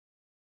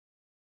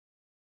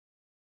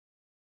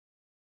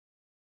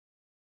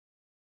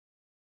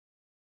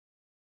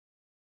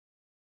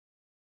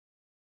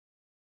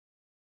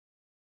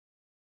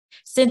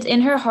Since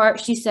in her heart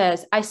she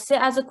says, I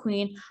sit as a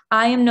queen,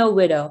 I am no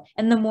widow,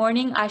 and the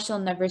mourning I shall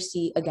never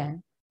see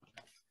again.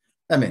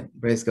 Amen.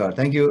 Praise God.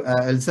 Thank you,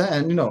 Elsa.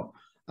 And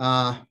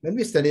when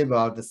we study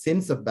about the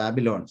sins of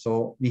Babylon,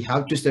 so we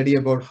have to study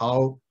about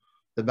how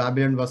the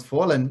Babylon was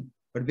fallen.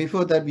 But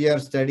before that, we are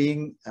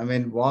studying,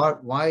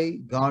 why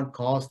God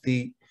caused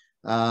the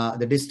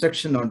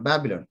destruction on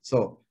Babylon.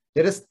 So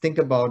let us think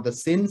about the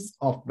sins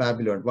of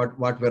Babylon.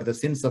 What were the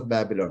sins of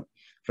Babylon?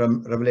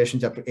 From Revelation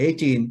chapter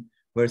 18,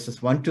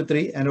 verses 1 to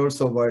 3, and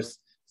also verse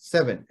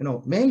 7.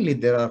 Mainly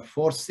there are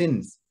 4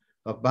 sins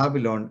of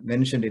Babylon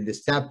mentioned in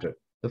this chapter.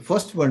 The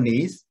first one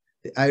is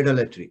the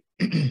idolatry.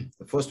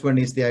 The first one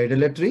is the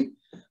idolatry.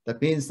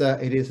 That means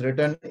it is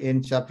written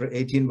in chapter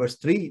 18, verse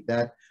 3,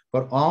 that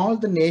for all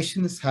the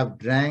nations have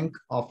drank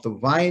of the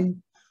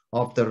wine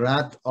of the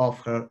wrath of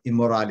her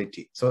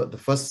immorality. So the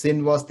first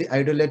sin was the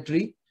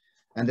idolatry,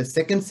 and the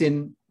second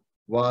sin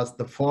was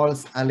the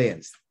false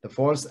alliance. The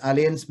false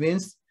alliance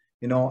means,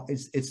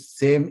 it's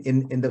same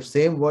in the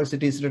same verse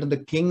it is written, the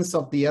kings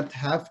of the earth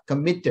have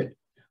committed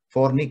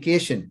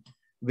fornication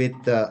with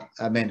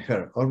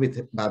her, or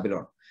with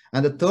Babylon.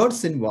 And the third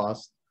sin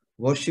was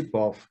worship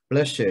of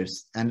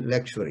pleasures and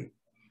luxury.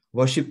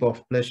 Worship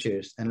of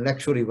pleasures and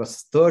luxury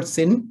was third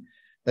sin.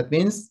 That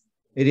means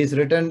it is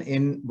written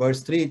in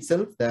verse 3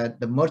 itself that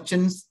the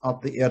merchants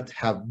of the earth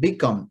have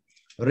become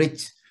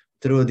rich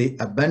through the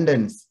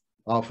abundance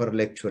of her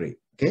luxury.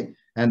 Okay.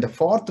 And the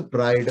fourth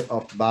pride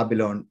of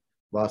Babylon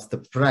was the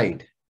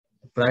pride.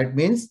 Pride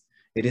means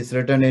it is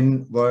written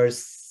in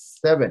verse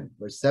 7.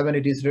 Verse 7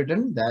 it is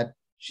written that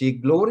she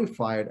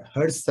glorified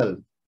herself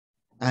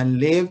and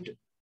lived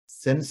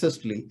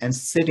senselessly and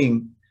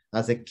sitting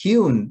as a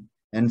queen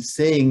and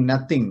saying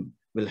nothing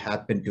will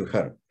happen to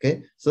her.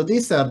 Okay, so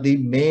these are the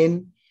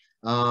main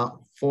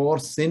 4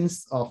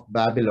 sins of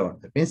Babylon.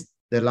 That means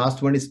the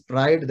last one is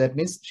pride. That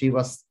means she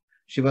was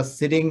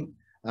sitting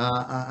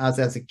as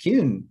a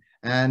queen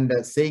and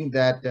saying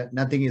that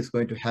nothing is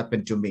going to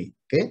happen to me.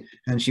 Okay,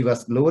 and she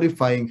was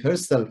glorifying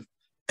herself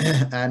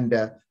and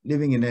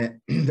living in a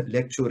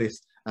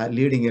luxurious,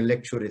 leading a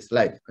luxurious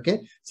life. Okay,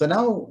 so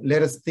now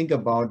let us think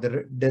about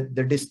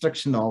the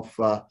destruction of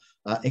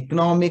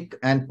economic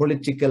and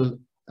political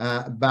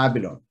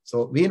Babylon.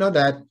 So we know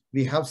that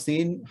we have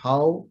seen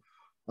how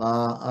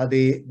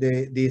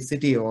the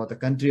city or the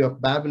country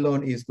of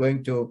Babylon is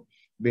going to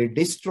be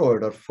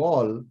destroyed or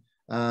fall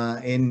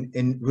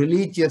in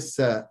religious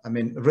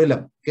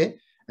realm. Okay,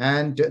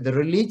 and the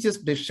religious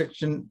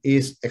destruction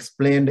is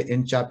explained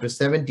in chapter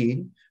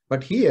 17,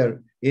 but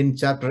here in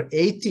chapter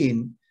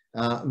 18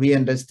 we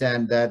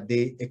understand that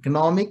the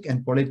economic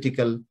and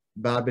political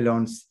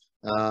Babylon's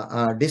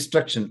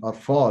destruction or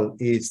fall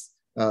is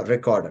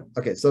recorded.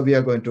 Okay, so we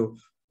are going to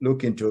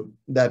look into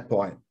that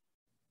point.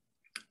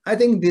 I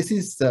think this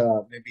is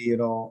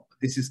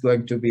this is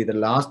going to be the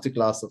last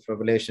class of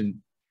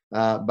Revelation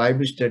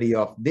Bible study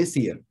of this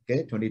year,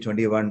 okay,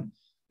 2021,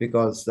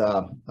 because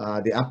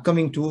the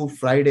upcoming 2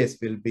 Fridays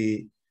will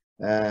be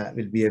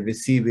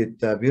busy with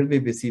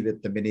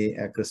the many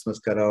Christmas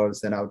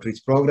carols and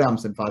outreach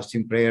programs and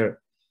fasting prayer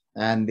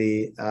and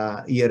the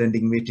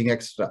year-ending meeting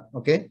extra.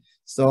 Okay,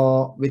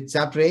 so with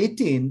chapter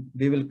 18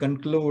 we will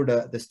conclude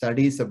the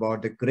studies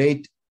about the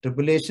Great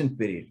Tribulation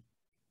period.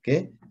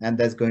 Okay, and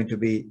that's going to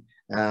be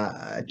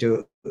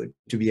to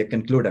be a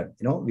concluder.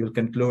 We will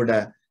conclude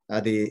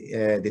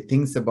the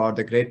things about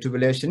the Great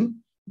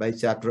Tribulation by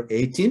chapter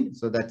 18.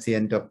 So that's the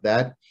end of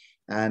that,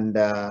 and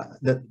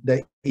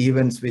the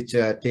events which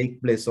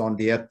take place on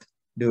the earth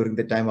during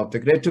the time of the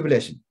Great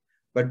Tribulation.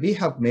 But we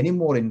have many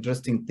more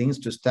interesting things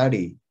to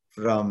study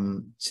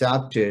from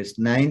chapters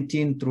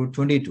 19 through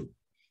 22.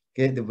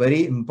 Okay, the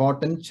very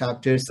important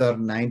chapters are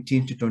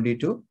 19 to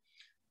 22,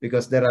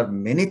 because there are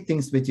many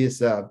things which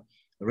is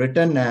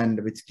written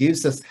and which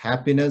gives us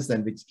happiness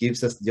and which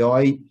gives us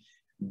joy,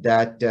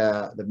 that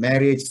the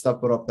marriage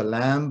supper of the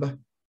Lamb,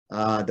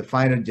 the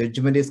final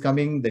judgment is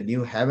coming, the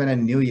new heaven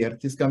and new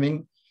earth is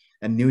coming,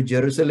 and New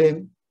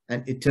Jerusalem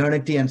and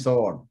eternity and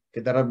so on.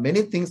 Okay, there are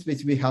many things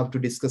which we have to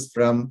discuss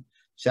from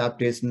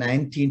chapters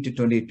 19 to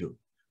 22.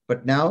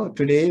 But now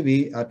today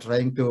we are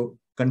trying to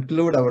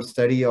conclude our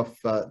study of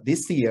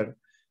this year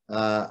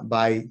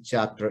by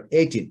chapter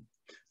 18.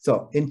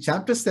 So in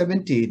chapter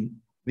 17,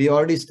 we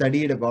already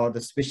studied about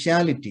the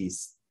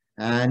specialities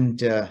and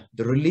the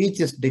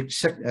religious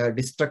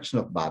destruction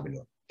of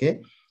Babylon.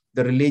 Okay,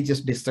 the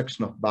religious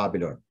destruction of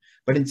Babylon.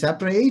 But in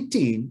chapter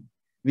 18,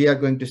 we are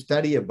going to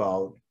study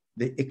about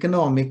the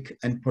economic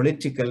and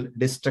political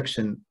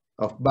destruction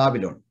of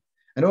Babylon.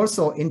 And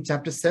also in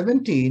chapter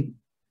 17,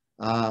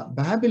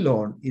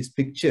 Babylon is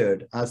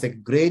pictured as a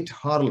great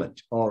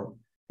harlot, or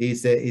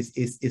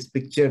is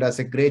pictured as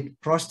a great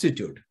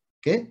prostitute.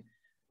 Okay,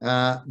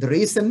 the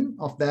reason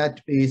of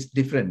that is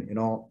different.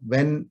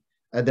 When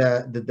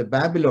the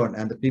Babylon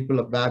and the people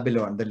of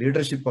Babylon, the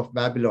leadership of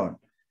Babylon,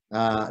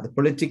 the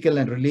political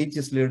and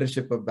religious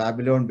leadership of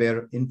Babylon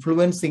were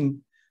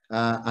influencing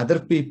other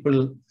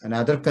people and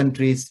other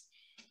countries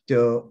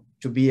to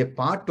be a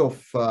part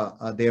of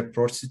their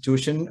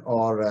prostitution,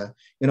 or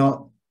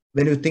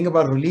when you think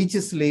about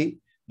religiously,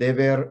 they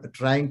were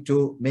trying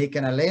to make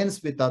an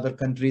alliance with other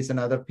countries and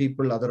other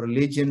people, other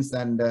religions,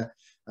 and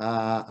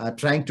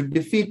trying to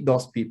defeat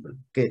those people.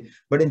 Okay,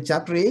 but in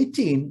chapter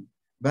 18,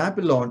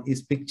 Babylon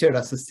is pictured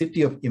as a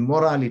city of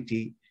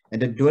immorality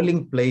and a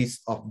dwelling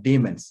place of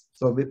demons.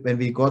 So when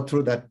we go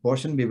through that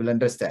portion, we will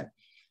understand.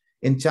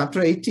 In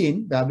chapter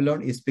 18,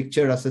 Babylon is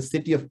pictured as a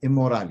city of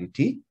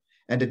immorality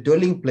and a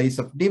dwelling place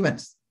of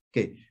demons.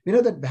 Okay, we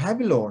know that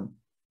Babylon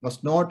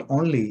was not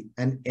only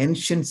an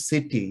ancient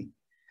city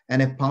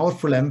and a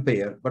powerful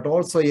empire, but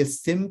also a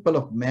symbol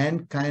of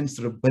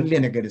mankind's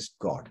rebellion against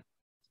God.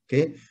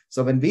 Okay,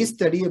 so when we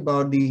study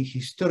about the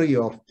history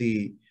of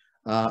the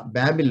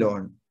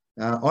Babylon,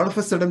 all of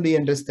a sudden we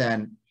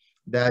understand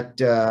that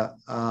the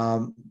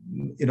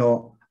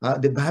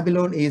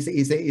Babylon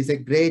is a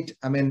great,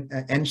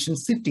 ancient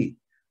city,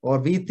 or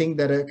we think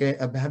that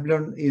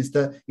Babylon is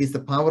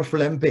the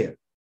powerful empire,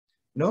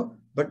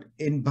 But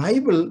in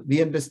Bible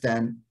we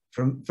understand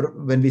from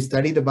when we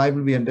study the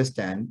Bible, we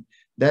understand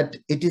that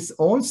it is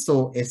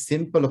also a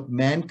symbol of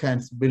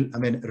mankind's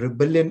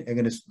rebellion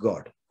against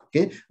God.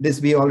 Okay, this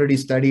we already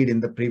studied in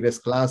the previous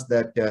class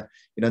that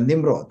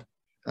Nimrod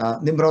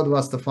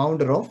was the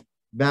founder of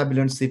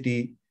Babylon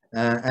city,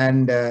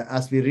 and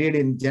as we read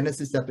in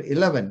Genesis chapter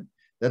 11,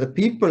 that the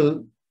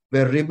people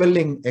were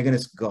rebelling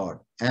against God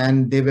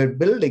and they were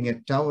building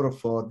a tower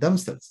for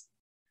themselves.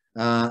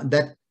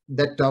 That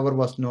tower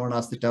was known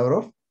as the Tower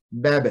of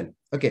Babel.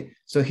 Okay,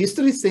 so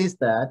history says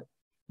that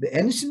the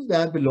ancient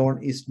Babylon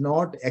is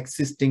not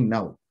existing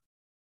now.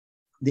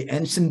 The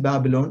ancient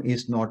Babylon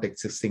is not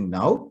existing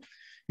now.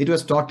 It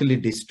was totally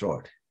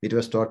destroyed. It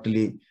was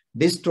totally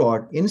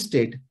destroyed.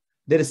 Instead,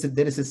 there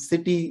is a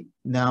city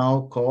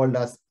now called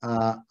as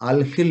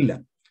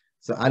Al-Hilla.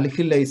 So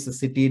Al-Hilla is a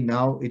city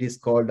now. It is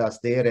called as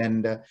there,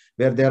 and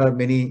where there are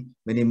many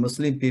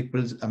Muslim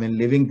people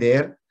living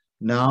there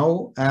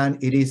now,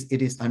 and it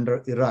is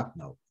under Iraq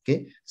now.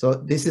 Okay, so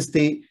this is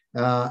the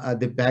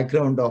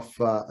background of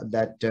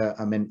that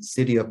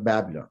city of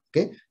Babylon.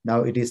 Okay,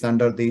 now it is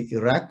under the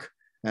Iraq,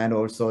 and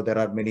also there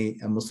are many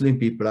Muslim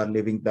people are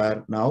living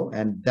there now,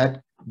 and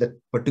that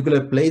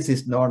particular place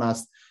is known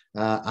as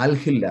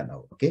Al-Hilla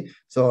now. Okay,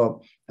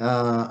 so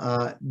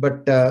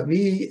but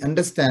we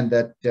understand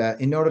that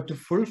in order to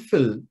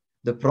fulfill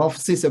the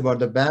prophecies about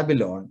the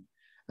Babylon,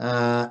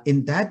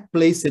 in that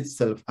place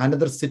itself,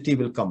 another city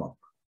will come up.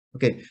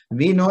 Okay,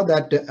 we know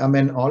that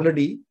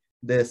already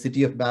the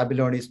city of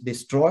Babylon is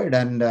destroyed,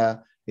 and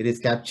it is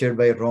captured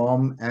by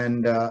Rome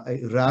and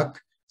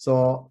Iraq.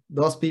 So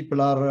those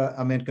people are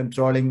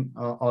controlling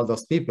all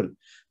those people.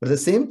 But at the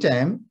same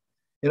time,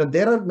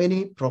 there are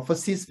many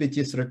prophecies which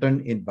is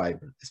written in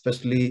Bible,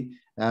 especially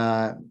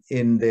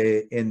in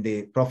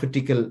the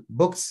prophetical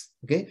books.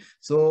 Okay,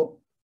 so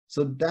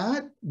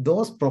that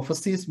those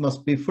prophecies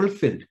must be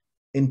fulfilled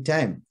in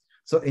time.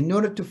 So in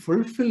order to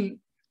fulfill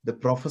the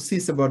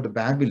prophecies about the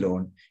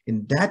Babylon,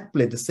 in that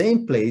place, the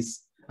same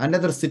place,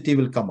 another city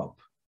will come up,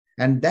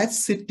 and that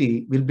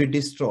city will be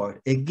destroyed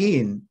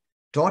again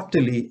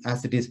totally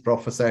as it is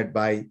prophesied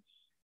by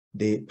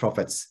the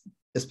prophets,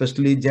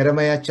 especially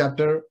Jeremiah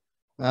chapter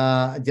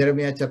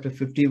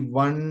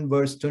 51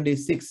 verse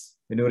 26.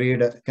 Can you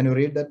read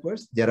that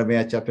verse?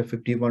 Jeremiah chapter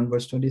 51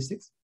 verse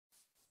 26.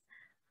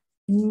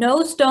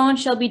 No stone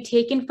shall be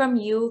taken from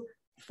you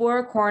for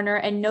a corner,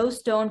 and no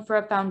stone for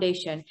a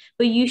foundation,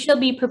 but you shall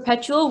be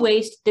perpetual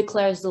waste,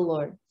 declares the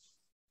Lord.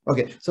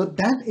 Okay, so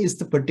that is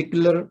the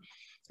particular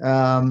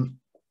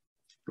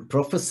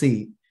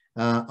prophecy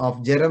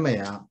of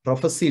Jeremiah,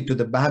 prophecy to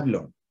the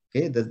Babylon,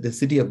 okay, the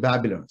city of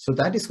Babylon. So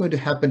that is going to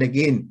happen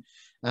again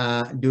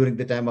during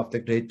the time of the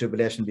Great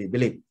Tribulation, we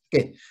believe.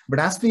 Okay, but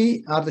as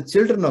we are the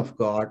children of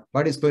God,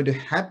 what is going to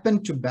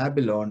happen to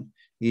Babylon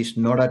is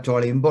not at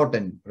all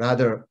important.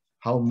 Rather,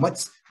 how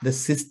much the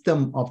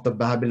system of the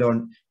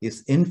Babylon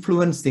is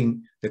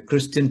influencing the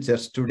Christian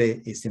church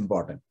today is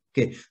important.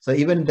 Okay, so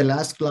even in the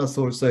last class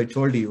also I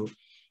told you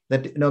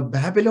that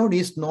Babylon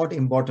is not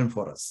important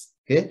for us.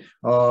 Okay,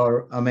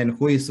 or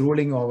who is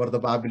ruling over the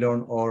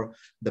Babylon, or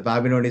the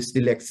Babylon is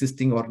still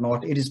existing or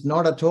not. It is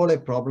not at all a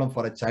problem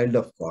for a child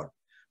of God.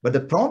 But the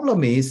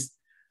problem is,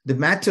 the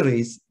matter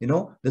is,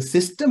 the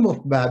system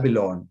of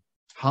Babylon,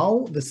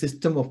 how the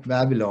system of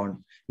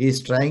Babylon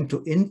is trying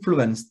to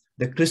influence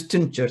the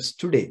Christian church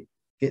today.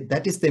 Okay,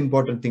 that is the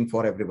important thing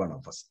for every one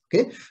of us.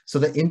 Okay, so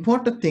the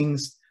important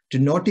things to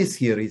notice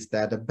here is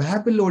that the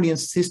Babylonian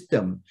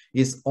system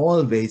is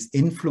always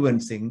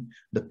influencing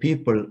the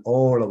people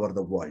all over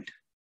the world.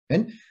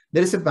 And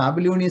there is a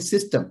Babylonian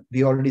system.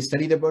 We already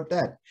studied about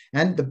that.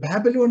 And the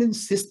Babylonian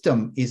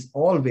system is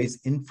always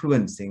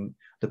influencing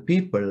the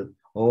people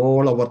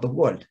all over the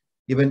world.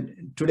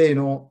 Even today,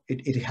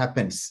 it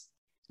happens.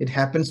 It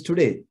happens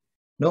today.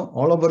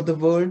 All over the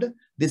world,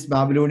 this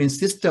Babylonian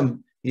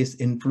system is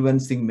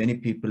influencing many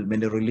people,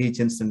 many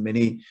religions, and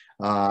many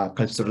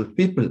cultural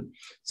people.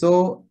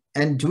 So,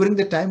 and during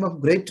the time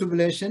of Great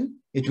Tribulation,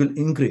 it will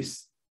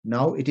increase.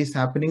 Now it is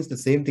happening, the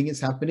same thing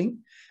is happening.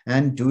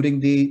 And during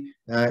the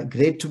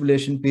Great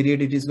Tribulation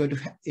period, it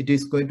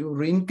is going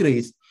to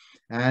increase.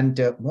 and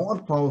more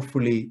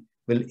powerfully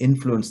will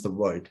influence the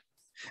world.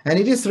 And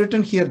it is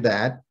written here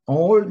that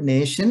all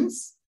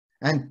nations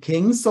and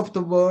kings of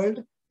the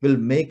world will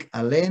make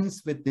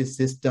alliance with this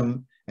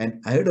system,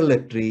 and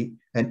idolatry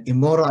and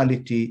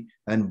immorality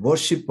and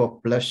worship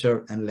of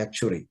pleasure and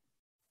luxury.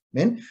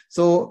 Amen.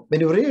 So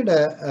when you read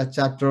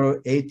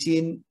chapter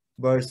 18,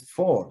 verse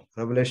 4,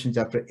 Revelation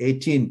chapter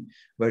 18,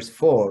 verse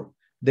 4,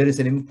 there is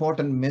an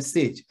important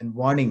message and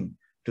warning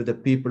to the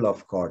people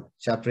of God.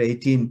 Chapter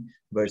 18,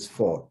 verse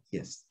 4.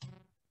 Yes.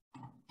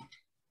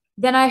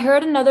 Then I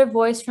heard another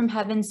voice from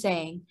heaven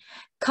saying,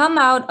 "Come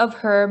out of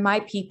her, my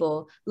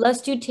people,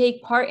 lest you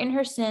take part in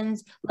her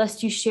sins,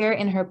 lest you share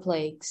in her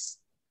plagues."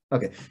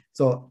 Okay,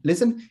 so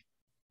listen,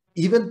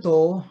 even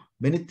though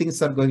many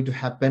things are going to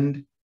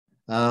happen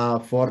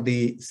for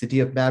the city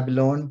of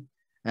Babylon,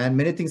 and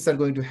many things are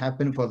going to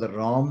happen for the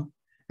Rome,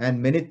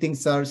 and many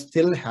things are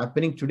still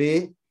happening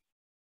today,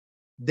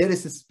 there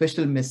is a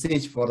special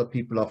message for the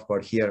people of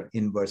God here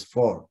in verse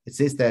 4. It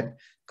says that,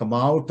 come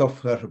out of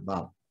her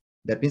mouth.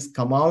 That means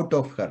come out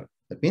of her.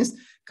 That means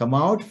come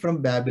out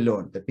from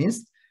Babylon. That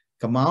means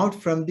come out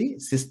from the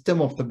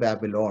system of the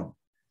Babylon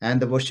and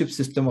the worship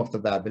system of the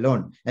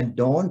Babylon, and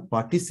don't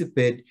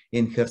participate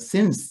in her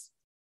sins.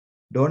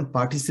 Don't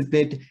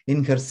participate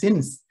in her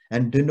sins,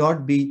 and do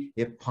not be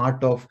a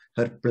part of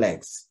her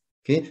plagues.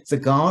 Okay, so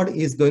God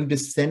is going to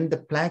send the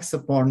plagues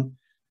upon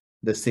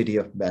the city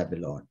of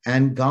Babylon,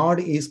 and God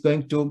is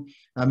going to,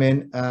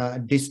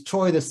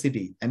 destroy the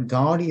city, and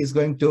God is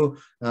going to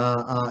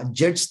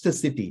judge the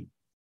city.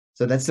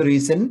 So that's the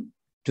reason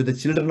to the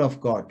children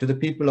of God, to the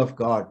people of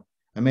God,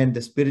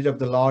 the Spirit of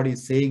the Lord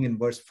is saying in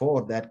verse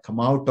 4 that come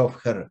out of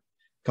her,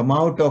 come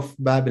out of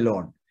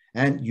Babylon,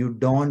 and you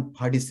don't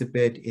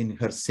participate in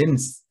her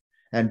sins,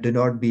 and do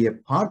not be a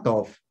part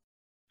of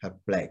her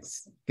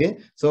plagues. Okay,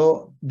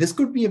 so this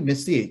could be a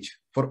message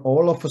for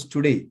all of us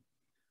today,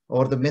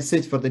 or the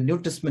message for the New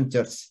Testament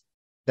church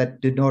that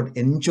did not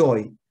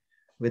enjoy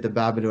with the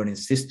Babylonian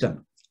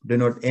system. Do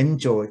not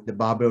enjoy the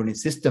Babylonian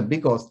system,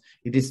 because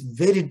it is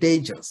very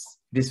dangerous.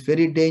 It is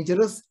very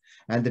dangerous,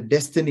 and the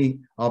destiny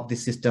of the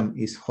system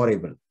is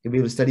horrible.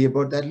 We will study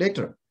about that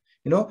later.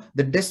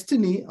 The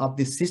destiny of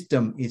the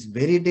system is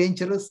very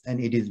dangerous, and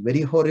it is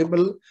very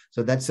horrible.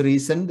 So that's the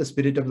reason the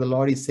Spirit of the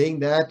Lord is saying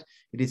that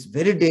it is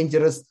very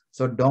dangerous.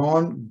 So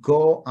don't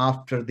go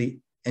after the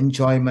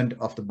enjoyment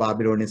of the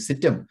Babylonian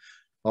system,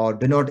 or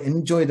do not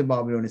enjoy the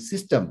Babylonian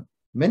system.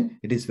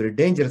 It is very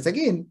dangerous.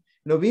 Again,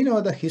 we know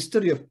the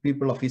history of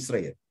people of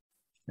Israel.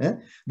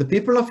 The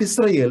people of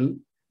Israel,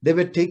 they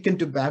were taken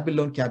to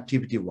Babylon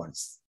captivity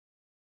once.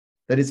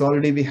 That is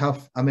already we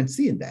have,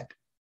 seen that.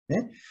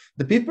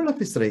 The people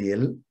of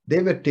Israel,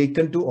 they were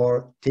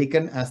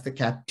taken as the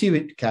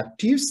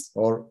captives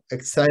or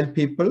exiled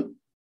people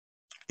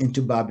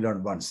into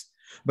Babylon once.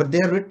 But they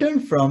are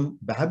returned from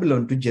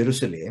Babylon to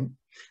Jerusalem.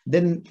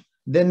 Then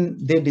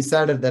they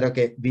decided that,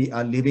 okay, we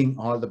are leaving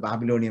all the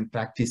Babylonian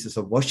practices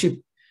of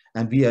worship,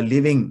 and we are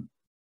leaving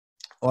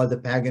all the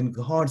pagan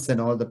gods and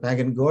all the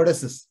pagan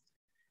goddesses,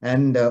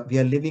 and we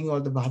are living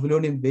all the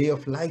Babylonian way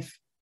of life.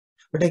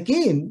 But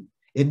again,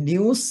 a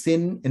new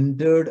sin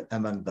entered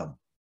among them.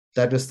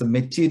 That was the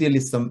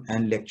materialism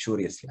and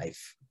luxurious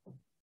life.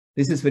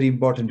 This is very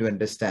important to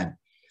understand.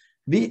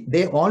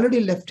 They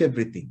already left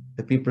everything.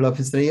 The people of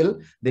Israel,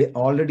 they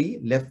already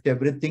left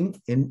everything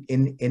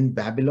in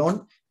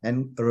Babylon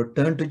and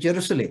returned to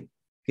Jerusalem.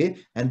 Okay,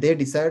 and they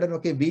decided,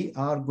 okay, we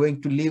are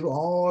going to leave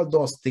all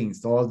those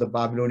things, all the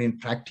Babylonian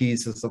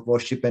practices of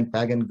worship and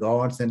pagan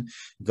gods and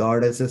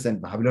goddesses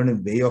and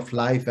Babylonian way of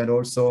life, and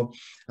also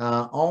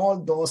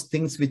all those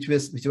things which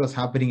was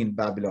happening in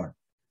Babylon.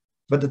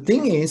 But the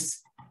thing is,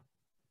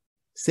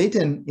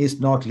 Satan is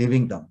not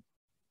leaving them.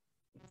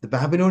 The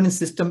Babylonian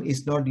system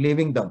is not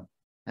leaving them,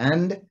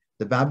 and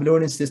the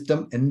Babylonian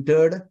system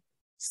entered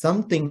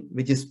something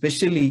which is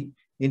specially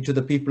into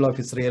the people of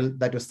Israel.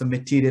 That was the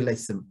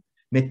materialism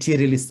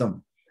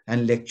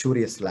and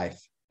luxurious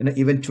life.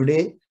 Even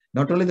today,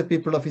 not only the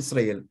people of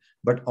Israel,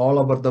 but all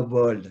over the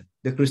world,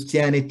 the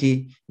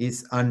Christianity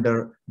is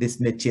under this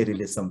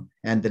materialism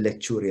and the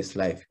luxurious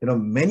life.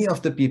 Many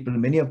of the people,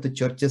 many of the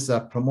churches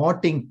are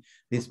promoting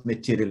this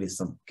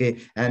materialism.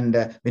 Okay, and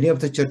many of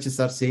the churches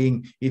are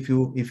saying, if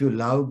you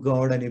love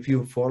God and if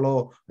you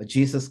follow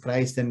Jesus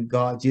Christ, then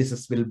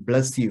Jesus will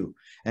bless you,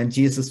 and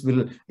Jesus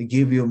will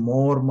give you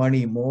more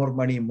money, more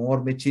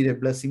material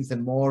blessings,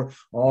 and more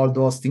all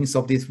those things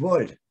of this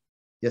world.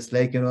 Just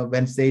like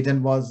when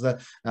Satan was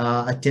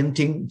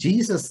tempting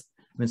Jesus,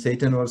 when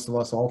Satan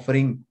was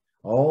offering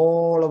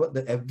all over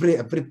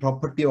every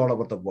property all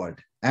over the world,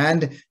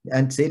 and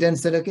Satan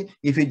said, okay,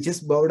 if you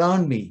just bow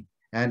down me,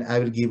 and I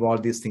will give all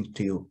these things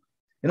to you.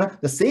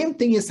 The same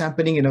thing is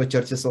happening in our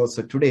churches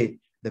also today.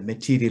 The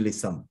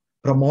materialism,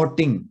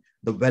 promoting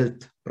the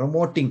wealth,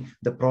 promoting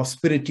the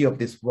prosperity of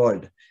this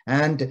world,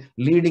 and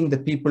leading the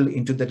people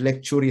into the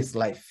luxurious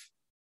life.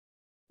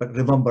 But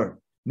remember,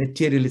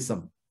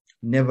 materialism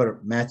never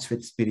match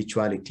with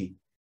spirituality.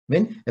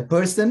 When a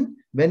person,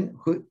 when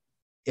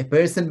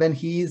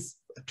he is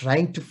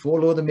trying to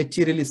follow the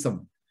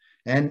materialism,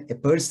 And a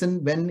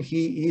person, when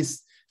he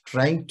is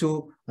trying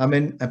to,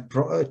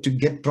 to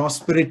get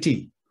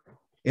prosperity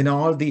in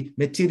all the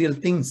material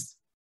things,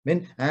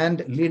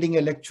 and leading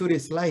a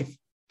luxurious life,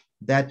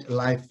 that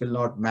life will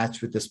not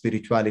match with the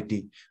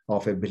spirituality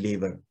of a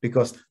believer.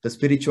 Because the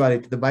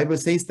spirituality, the Bible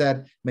says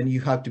that when you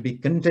have to be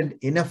content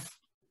enough,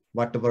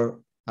 whatever,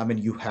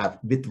 you have,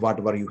 with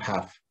whatever you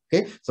have.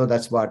 Okay, so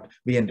that's what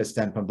we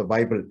understand from the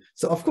Bible.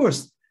 So of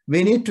course,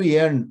 we need to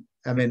earn,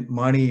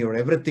 money or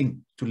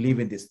everything to live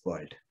in this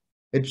world.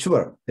 It's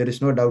sure, there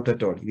is no doubt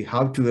at all. You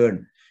have to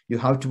earn, you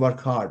have to work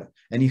hard,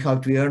 and you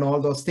have to earn all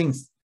those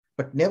things,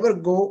 but never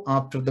go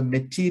after the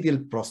material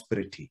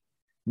prosperity.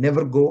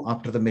 Never go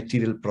after the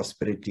material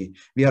prosperity.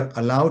 We are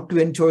allowed to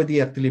enjoy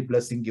the earthly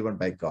blessing given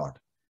by God.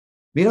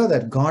 We know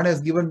that God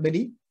has given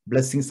many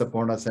blessings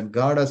upon us, and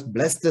God has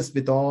blessed us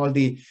with all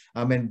the,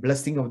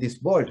 blessing of this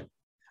world.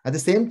 At the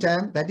same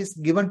time, that is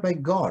given by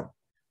God,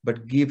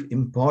 but give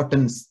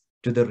importance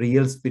to the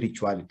real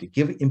spirituality.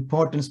 Give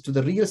importance to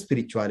the real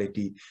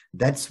spirituality.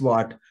 That's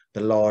what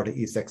the Lord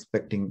is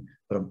expecting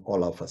from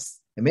all of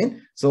us.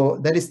 Amen. So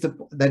that is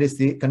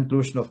the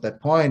conclusion of that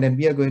point. And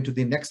we are going to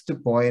the next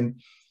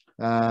point.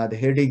 The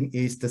heading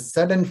is the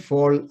sudden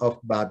fall of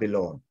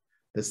Babylon.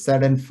 The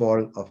sudden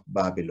fall of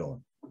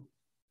Babylon.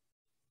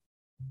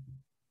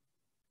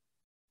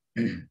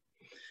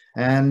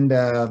 And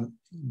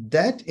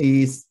that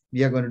is,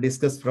 we are going to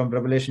discuss from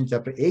Revelation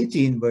chapter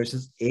 18,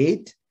 verses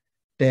 8,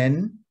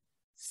 10,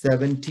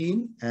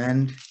 17,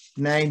 and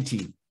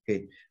 19.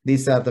 Okay,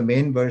 these are the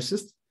main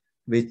verses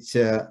which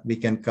we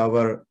can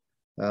cover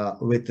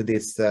with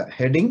this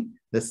heading,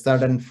 the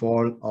sudden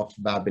fall of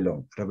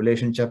Babylon.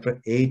 Revelation chapter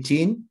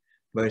 18,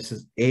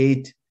 verses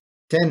 8,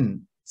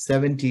 10,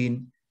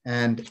 17,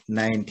 and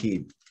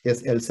 19.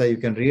 Yes, Elsa, you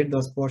can read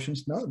those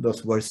portions now,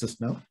 those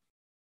verses now.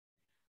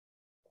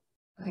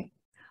 Okay.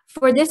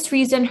 For this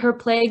reason, her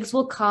plagues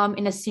will come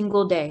in a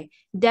single day,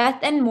 death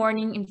and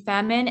mourning and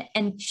famine,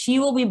 and she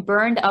will be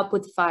burned up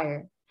with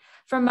fire.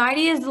 For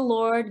mighty is the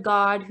Lord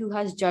God who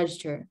has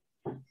judged her.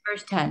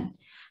 Verse 10.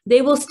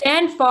 They will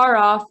stand far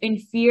off in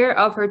fear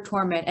of her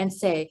torment and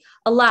say,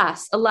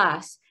 Alas,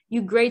 alas,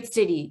 you great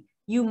city,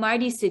 you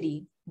mighty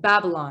city,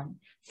 Babylon,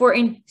 for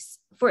in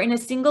a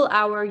single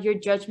hour your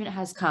judgment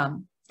has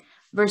come.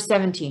 Verse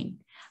 17.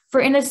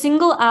 For in a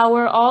single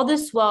hour all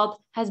this wealth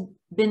has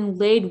been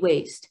laid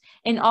waste,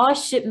 and all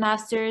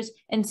shipmasters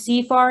and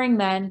seafaring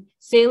men,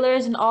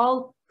 sailors, and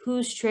all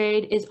whose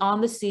trade is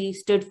on the sea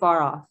stood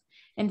far off.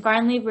 And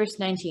finally, verse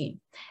 19.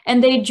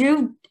 And they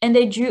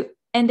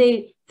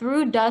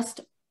threw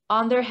dust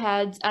on their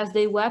heads as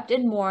they wept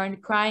and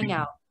mourned, crying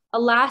out,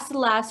 Alas,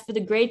 alas, for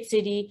the great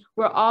city,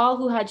 where all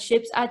who had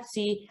ships at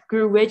sea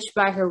grew rich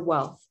by her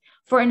wealth.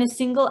 For in a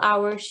single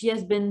hour she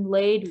has been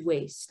laid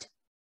waste.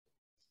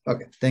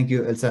 Okay, thank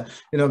you, Elsa.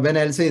 When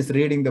Elsa is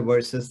reading the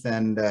verses,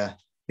 and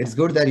it's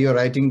good that you're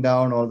writing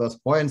down all those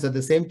points. At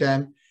the same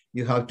time,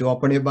 you have to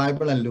open your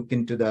Bible and look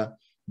into the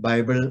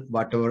Bible,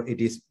 whatever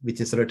it is which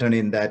is written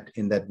in that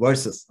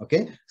verses.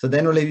 Okay, so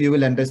then only you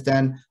will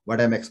understand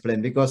what I'm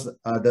explaining, because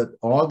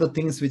all the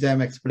things which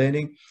I'm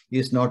explaining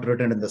is not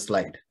written in the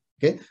slide.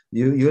 Okay,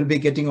 you will be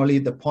getting only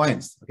the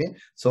points. Okay,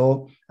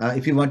 so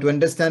if you want to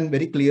understand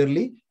very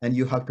clearly, and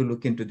you have to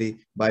look into the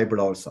Bible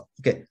also.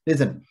 Okay,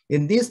 listen,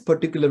 in these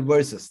particular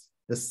verses,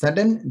 the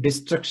sudden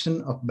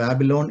destruction of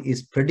Babylon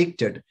is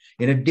predicted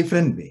in a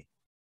different way.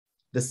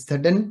 The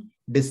sudden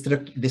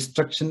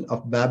destruction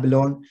of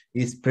Babylon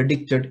is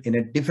predicted in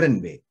a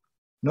different way.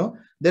 No,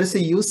 there is a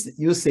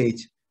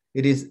usage.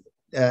 It is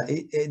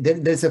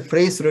there's a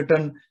phrase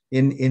written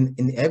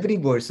in every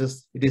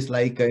verses. It is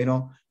like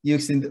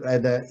using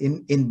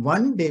in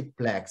one day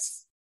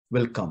plagues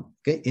will come.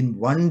 Okay, in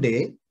one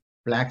day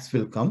plagues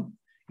will come.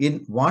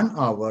 In 1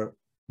 hour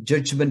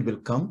judgment will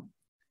come.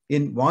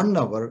 In 1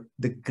 hour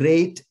the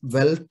great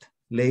wealth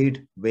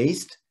laid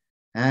waste,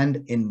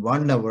 and in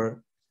 1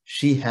 hour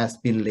she has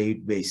been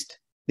laid waste.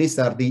 These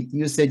are the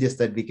usages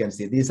that we can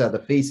see. These are the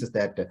phrases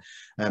that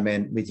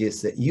which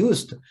is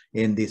used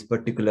in these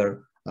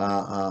particular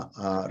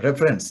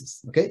references.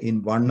 Okay,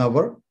 in 1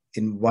 hour,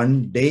 in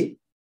 1 day,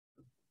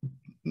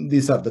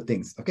 these are the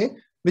things. Okay,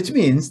 which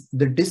means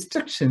the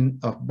destruction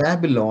of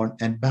Babylon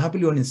and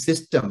Babylonian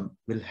system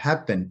will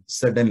happen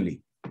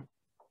suddenly.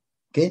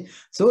 Okay,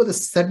 so the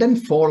sudden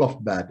fall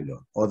of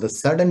Babylon, or the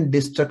sudden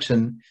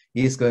destruction,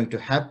 is going to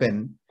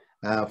happen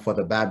for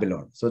the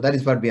Babylon. So that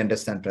is what we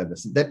understand from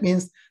this. That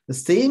means the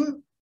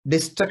same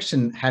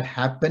destruction had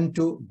happened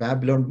to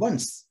Babylon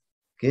once.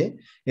 Okay,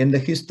 in the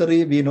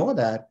history we know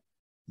that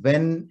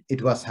when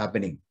it was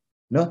happening,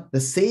 the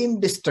same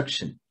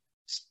destruction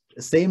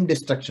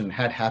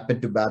had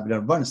happened to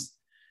Babylon once,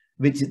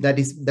 which that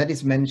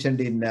is mentioned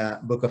in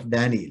book of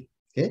Daniel.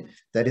 Okay,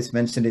 that is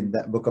mentioned in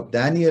the book of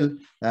Daniel,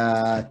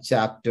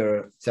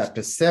 chapter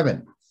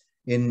 7.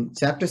 In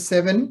chapter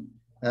 7,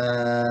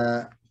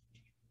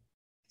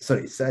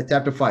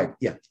 chapter 5.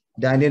 Yeah,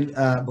 Daniel,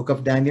 book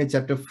of Daniel,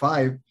 chapter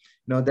 5.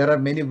 There are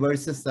many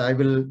verses. I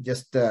will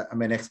just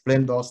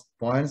explain those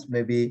points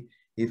maybe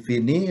If we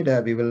need,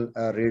 we will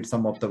read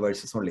some of the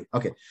verses only.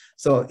 Okay.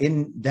 So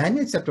in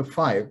Daniel chapter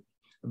 5,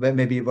 where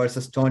maybe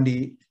verses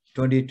 20,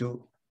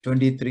 22,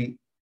 23,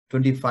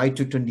 25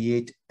 to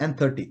 28 and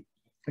 30.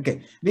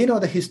 Okay. We know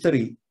the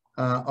history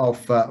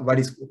of what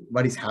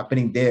is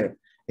happening there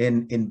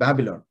in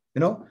Babylon. You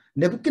know,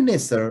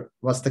 Nebuchadnezzar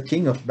was the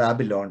king of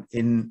Babylon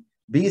in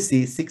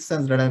BC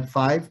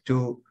 605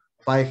 to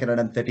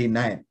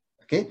 539.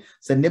 Okay,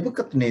 so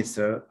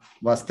Nebuchadnezzar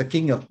was the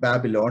king of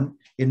Babylon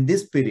in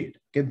this period,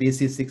 okay,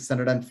 BC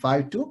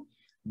 605 to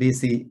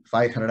BC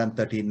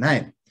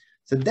 539.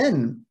 So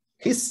then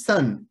his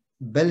son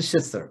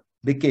Belshazzar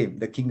became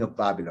the king of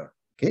Babylon.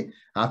 Okay,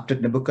 after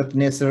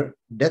Nebuchadnezzar's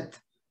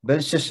death,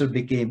 Belshazzar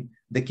became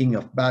the king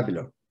of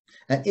Babylon.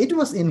 And it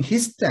was in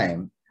his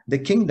time the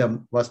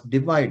kingdom was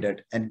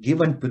divided and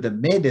given to the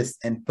Medes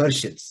and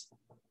Persians.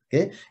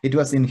 Okay, it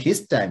was in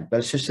his time,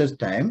 Belshazzar's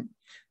time,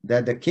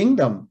 that the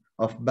kingdom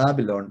of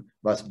Babylon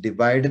was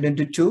divided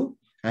into two,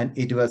 and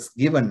it was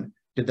given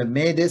to the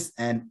Medes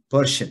and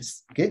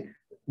Persians. Okay,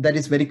 that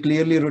is very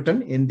clearly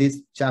written in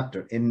this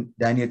chapter in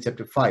Daniel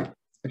chapter 5.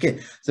 Okay,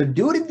 so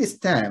during this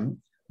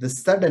time, the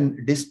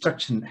sudden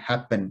destruction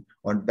happened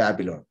on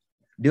Babylon.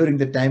 During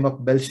the time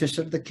of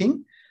Belshazzar the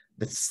king,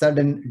 the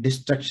sudden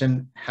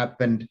destruction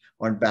happened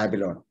on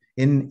Babylon.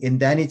 In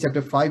Daniel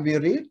chapter 5, we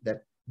read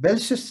that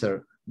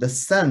Belshazzar, the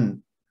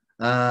son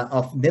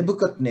of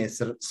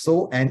Nebuchadnezzar,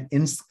 saw an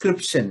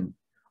inscription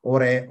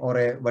or a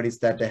what is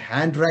that, a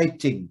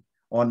handwriting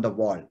on the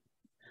wall,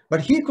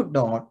 but he could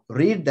not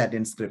read that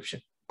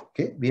inscription.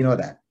 Okay, we know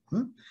that.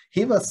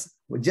 He was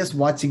just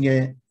watching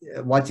a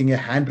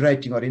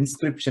handwriting or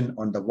inscription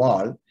on the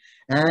wall,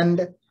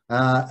 and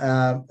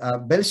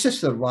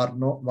Belshazzar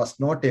was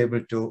not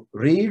able to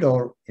read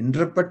or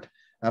interpret,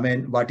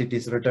 what it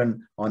is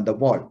written on the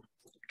wall.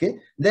 Okay,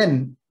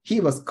 then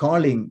he was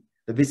calling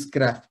the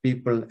witchcraft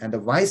people and the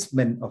wise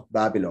men of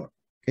Babylon.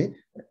 Okay,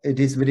 it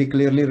is very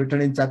clearly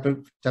written in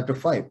chapter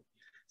 5.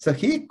 So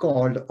he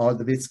called all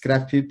the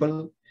witchcraft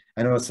people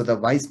and also the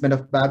wise men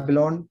of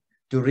Babylon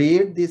to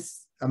read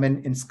this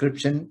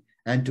inscription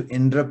and to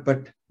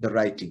interpret the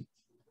writing.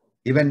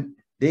 Even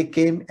they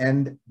came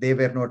and they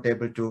were not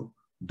able to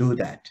do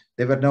that.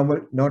 They were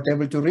not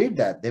able to read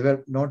that. They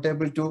were not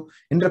able to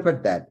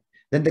interpret that.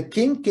 Then the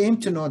king came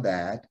to know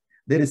that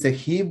there is a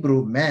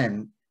Hebrew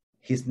man.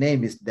 His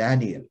name is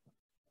Daniel,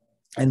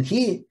 and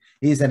he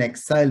is an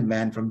exiled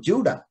man from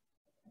Judah.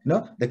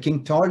 The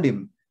king told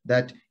him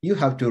that you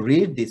have to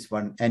read this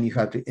one and you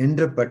have to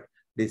interpret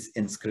this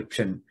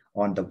inscription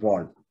on the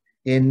wall.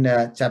 In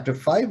chapter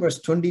 5 verse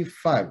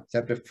 25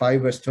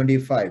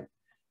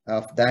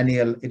 of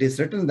Daniel, it is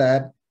written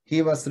that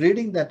he was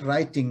reading that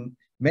writing,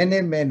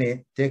 mene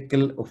mene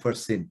tekel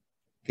upharsin.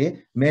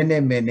 Okay,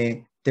 mene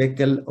mene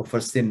tekel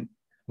upharsin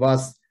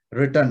was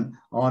written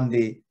on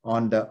the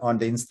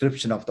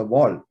inscription of the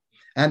wall,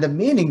 and the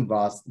meaning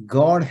was,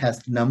 God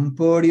has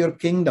numbered your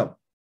kingdom.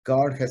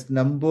 God has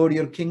numbered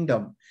your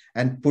kingdom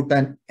and put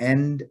an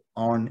end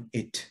on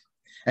it,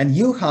 and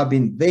you have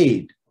been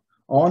weighed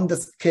on the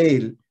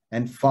scale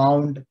and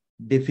found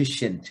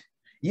deficient.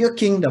 Your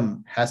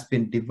kingdom has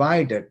been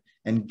divided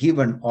and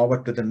given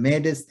over to the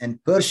Medes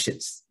and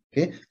Persians.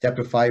 Okay,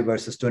 chapter 5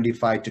 verses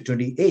 25 to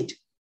 28.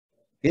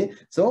 Okay,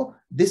 so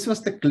this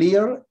was the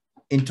clear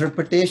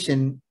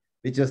interpretation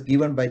which was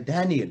given by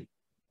Daniel,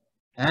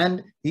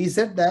 and he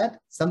said that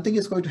something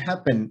is going to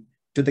happen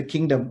to the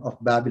kingdom of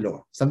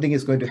Babylon. Something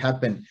is going to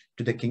happen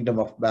to the kingdom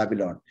of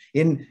Babylon.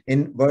 In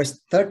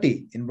verse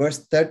 30,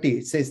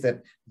 it says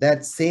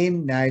that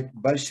same night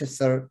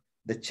Belshazzar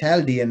the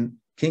Chaldean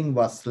king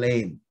was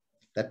slain.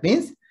 That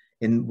means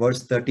in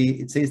verse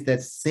 30 it says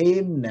that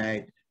same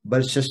night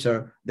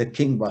Belshazzar the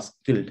king was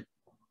killed.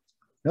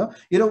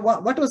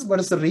 What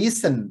was the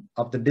reason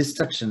of the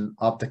destruction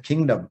of the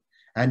kingdom,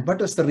 and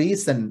what was the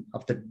reason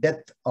of the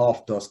death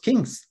of those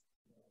kings?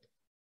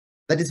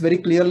 That is very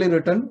clearly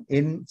written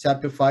in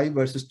chapter 5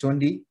 verses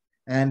 20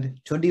 and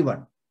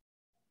 21.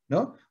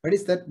 What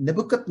is that?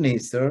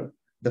 Nebuchadnezzar,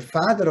 the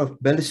father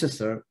of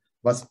Belshazzar,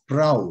 was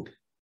proud.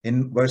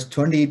 In verse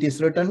 20 it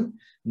is written,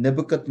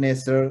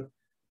 Nebuchadnezzar,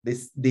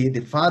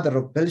 the father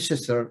of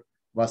Belshazzar,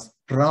 was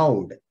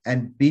proud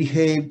and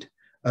behaved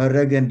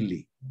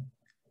arrogantly.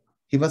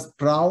 He was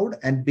proud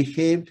and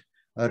behaved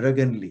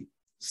arrogantly,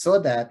 so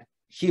that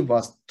he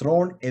was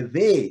thrown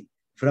away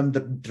from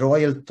the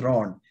royal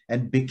throne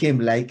and became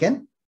like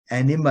an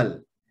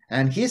animal.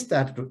 And he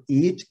started to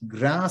eat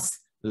grass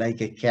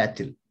like a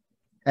cattle.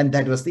 And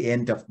that was the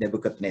end of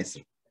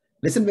Nebuchadnezzar.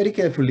 Listen very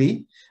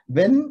carefully.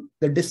 When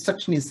the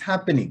destruction is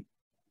happening,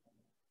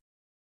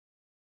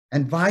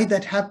 and why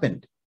that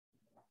happened?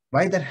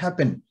 Why that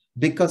happened?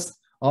 Because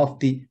of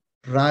the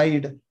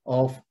pride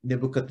of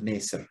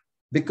Nebuchadnezzar,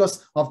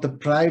 because of the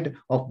pride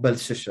of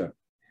Belshazzar.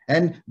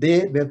 And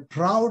they were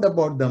proud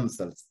about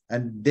themselves,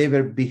 and they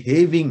were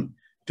behaving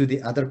to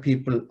the other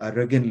people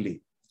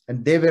arrogantly,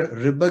 and they were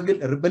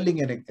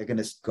rebelling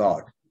against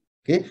God.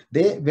 Okay,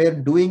 they were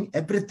doing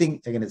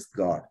everything against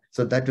God.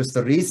 So that was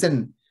the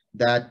reason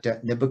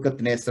that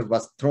Nebuchadnezzar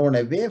was thrown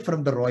away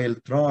from the royal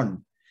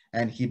throne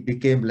and he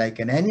became like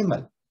an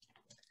animal.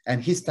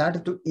 And he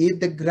started to eat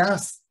the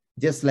grass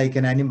just like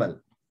an animal.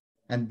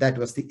 And that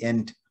was the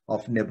end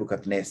of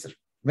Nebuchadnezzar.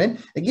 When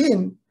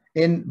again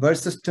in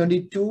verses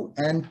 22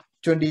 and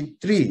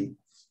 23,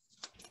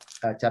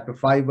 chapter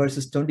 5,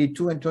 verses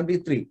 22 and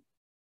 23,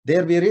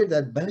 there we read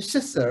that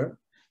Belshazzar,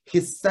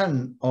 his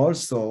son,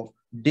 also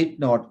did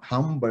not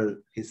humble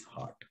his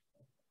heart.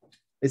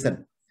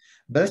 Listen,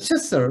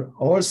 Belshazzar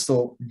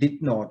also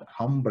did not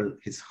humble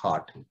his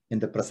heart in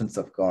the presence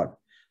of God,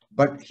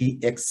 but he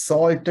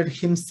exalted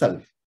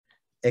himself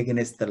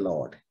against the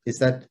Lord. Is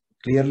that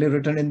clearly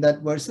written in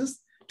that verses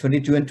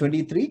 22 and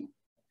 23?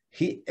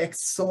 He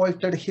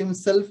exalted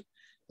himself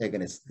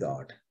against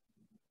God.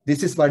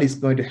 This is what is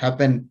going to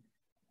happen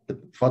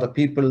for the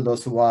people,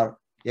 those who are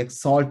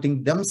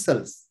exalting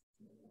themselves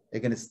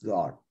against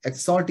God,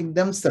 exalting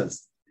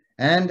themselves,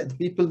 and the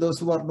people, those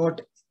who are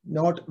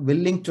not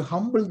willing to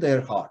humble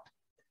their heart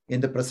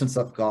in the presence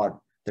of God,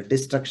 the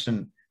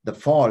destruction, the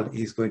fall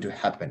is going to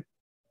happen.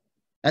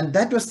 And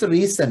that was the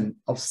reason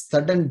of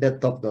sudden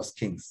death of those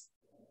kings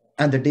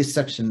and the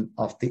destruction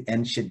of the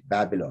ancient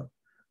Babylon.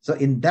 So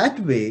in that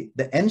way,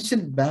 the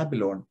ancient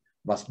Babylon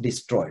was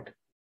destroyed.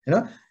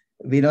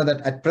 We know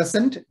that at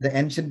present, the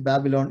ancient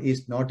Babylon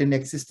is not in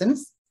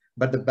existence,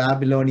 but the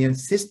Babylonian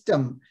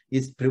system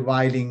is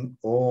prevailing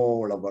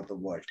all over the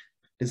world.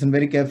 Listen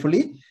very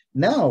carefully.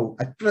 Now,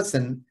 at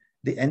present,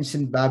 the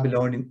ancient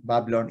Babylon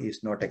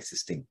is not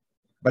existing,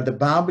 but the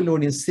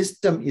Babylonian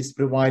system is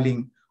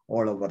prevailing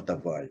all over the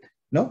world.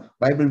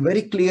 Bible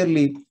very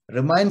clearly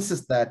reminds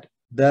us that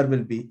there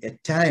will be a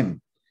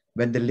time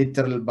when the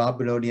literal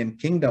Babylonian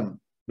kingdom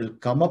will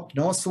come up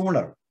no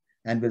sooner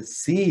and will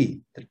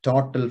see the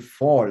total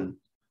fall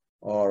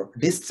or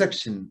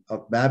destruction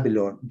of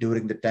Babylon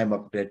during the time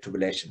of Great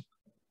Tribulation.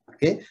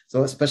 Okay,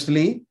 so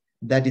especially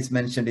that is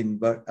mentioned in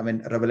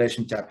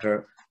Revelation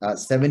chapter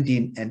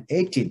 17 and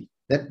 18.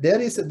 That there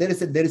is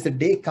a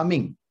day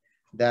coming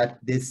that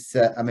this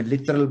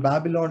literal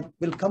Babylon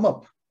will come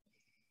up.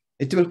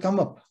 It will come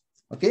up.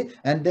 Okay,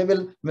 and they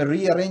will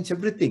rearrange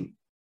everything.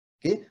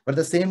 Okay, but at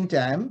the same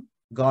time,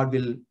 God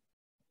will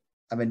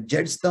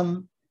judge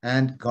them,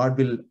 and God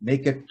will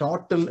make a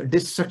total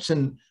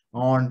destruction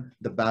on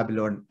the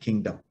Babylon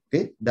kingdom.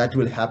 Okay, that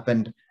will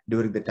happen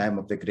during the time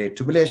of the Great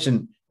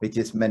Tribulation, which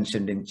is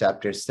mentioned in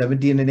chapters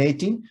 17 and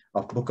 18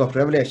 of Book of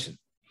Revelation.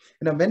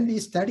 When we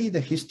study the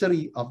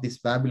history of this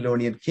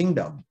Babylonian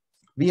kingdom,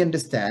 we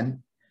understand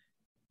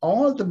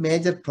all the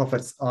major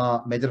prophets.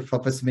 Major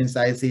prophets means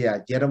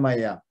Isaiah,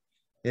 Jeremiah,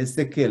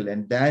 Ezekiel,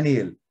 and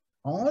Daniel.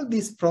 All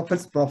these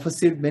prophets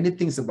prophesied many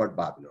things about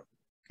Babylon.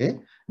 Okay,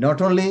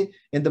 not only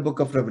in the book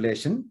of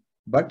Revelation,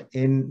 but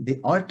in the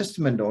Old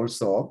Testament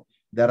also,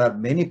 there are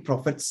many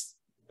prophets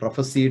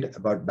prophesied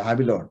about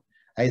Babylon.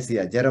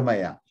 Isaiah,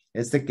 Jeremiah,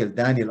 Ezekiel,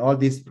 Daniel, all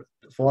these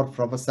four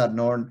prophets are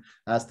known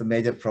as the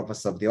major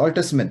prophets of the Old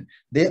Testament.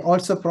 They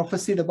also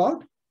prophesied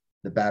about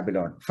the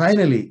Babylon.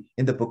 Finally,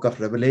 in the book of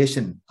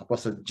Revelation,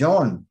 Apostle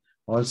John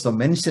also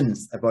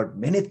mentions about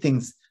many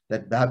things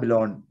that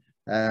Babylon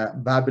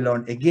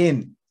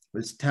again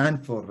will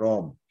stand for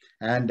Rome,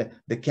 and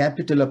the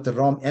capital of the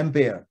Rome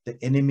Empire,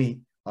 the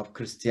enemy of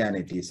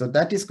Christianity. So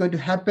that is going to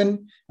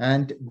happen,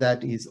 and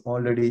that is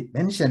already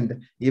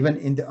mentioned even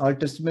in the Old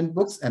Testament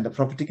books and the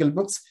prophetical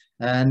books,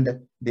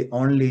 and the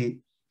only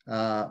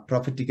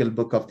prophetical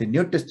book of the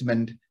New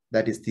Testament,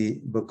 that is the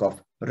book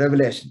of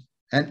Revelation.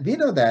 And we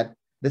know that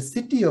the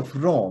city of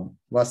Rome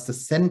was the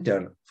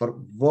center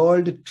for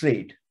world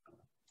trade.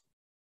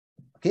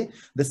 Okay,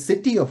 the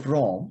city of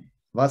Rome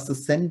was the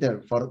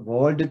center for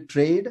world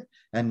trade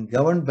and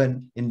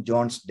government in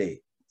John's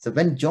day. So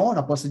when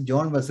Apostle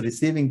John was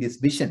receiving these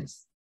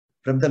visions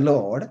from the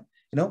Lord,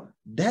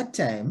 that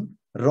time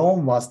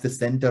Rome was the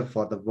center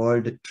for the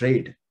world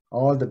trade.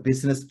 All the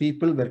business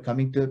people were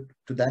coming to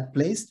that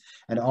place,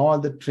 and all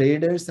the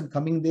traders and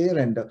coming there,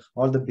 and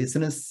all the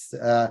business,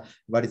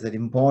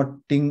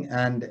 importing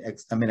and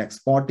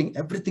exporting,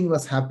 everything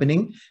was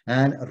happening,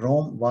 and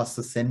Rome was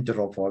the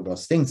center of all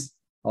those things,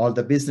 all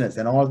the business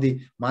and all the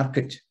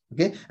market.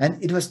 Okay,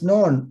 and it was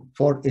known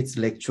for its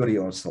luxury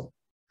also.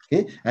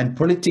 Okay, and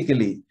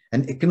politically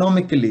and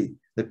economically,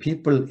 the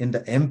people in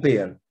the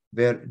empire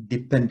were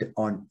dependent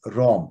on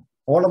Rome.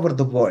 All over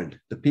the world,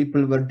 the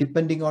people were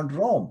depending on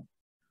Rome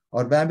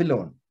or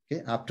Babylon.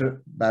 Okay,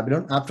 after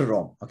Babylon, after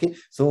Rome. Okay,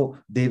 so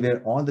they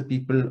were, all the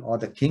people or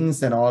the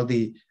kings and all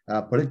the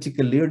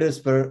political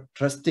leaders were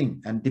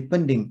trusting and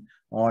depending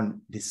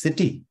on the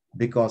city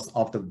because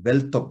of the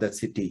wealth of that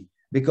city,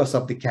 because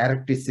of the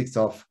characteristics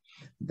of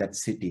that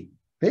city.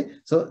 Okay,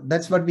 so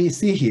that's what we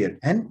see here.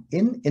 And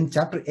in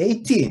chapter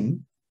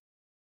 18,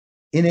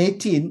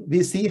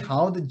 we see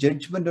how the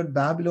judgment on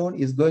Babylon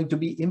is going to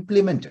be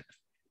implemented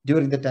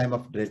during the time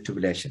of Great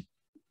Tribulation.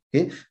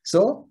 Okay,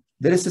 so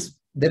there is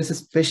a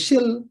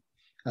special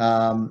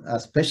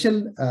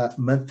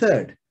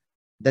method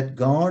that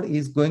God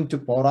is going to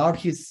pour out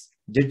his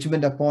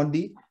judgment upon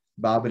the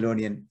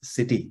Babylonian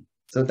city.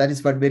 So that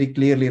is what very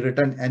clearly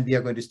written, and we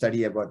are going to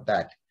study about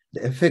that,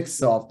 the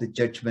effects of the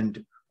judgment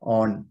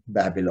on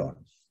Babylon.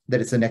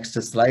 That is the next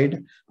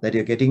slide that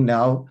you're getting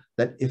now,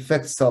 that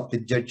effects of the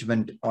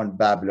judgment on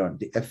Babylon,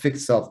 the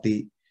effects of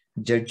the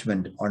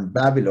judgment on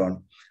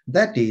Babylon.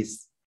 That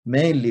is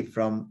mainly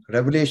from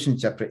Revelation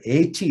chapter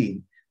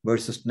 18,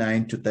 verses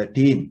 9 to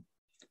 13.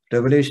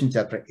 Revelation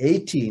chapter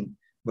 18,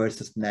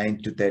 verses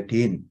 9 to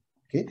 13.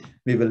 Okay,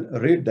 we will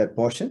read that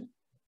portion.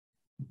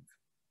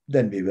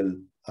 Then we will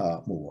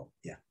move on.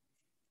 Yeah.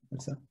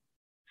 That's it.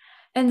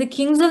 And the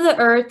kings of the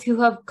earth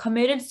who have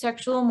committed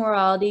sexual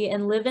immorality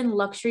and live in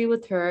luxury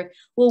with her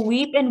will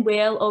weep and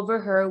wail over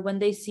her when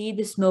they see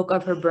the smoke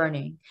of her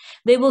burning.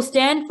 They will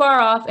stand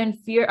far off in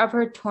fear of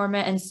her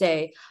torment and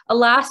say,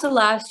 Alas,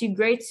 alas, you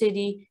great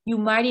city, you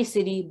mighty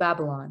city,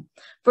 Babylon.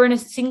 For in a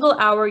single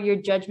hour your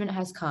judgment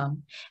has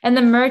come. And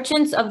the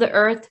merchants of the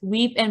earth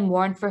weep and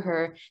mourn for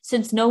her,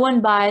 since no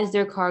one buys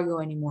their cargo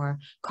anymore.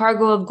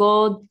 Cargo of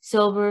gold,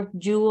 silver,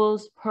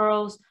 jewels,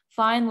 pearls,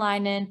 fine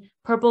linen,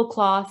 purple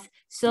cloth,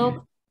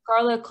 silk,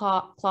 scarlet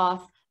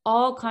cloth,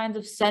 all kinds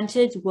of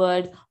scented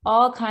wood,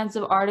 all kinds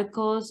of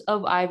articles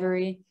of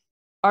ivory,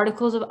 all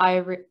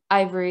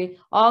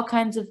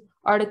kinds of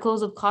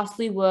articles of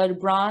costly wood,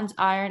 bronze,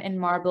 iron, and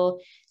marble,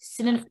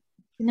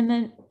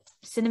 cinnamon,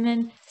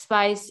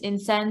 spice,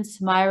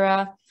 incense,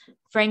 myrrh,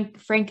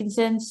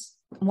 frankincense,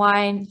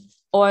 wine,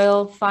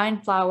 oil, fine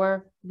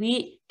flour,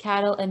 wheat,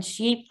 cattle, and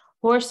sheep,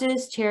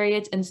 horses,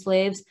 chariots, and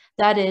slaves,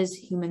 that is,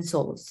 human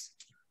souls.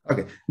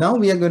 Okay, now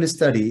we are going to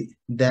study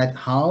that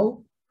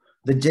how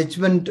the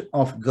judgment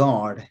of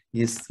God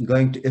is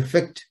going to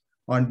affect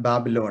on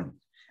Babylon,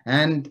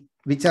 and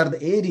which are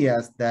the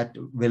areas that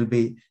will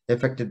be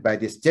affected by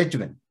this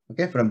judgment,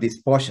 okay, from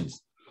these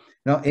portions.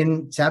 Now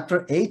in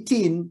chapter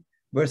 18,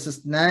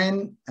 verses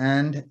 9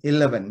 and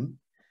 11,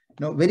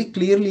 now very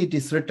clearly it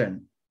is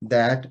written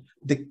that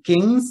the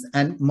kings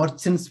and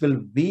merchants will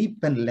weep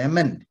and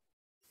lament,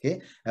 okay,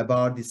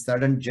 about the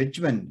sudden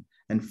judgment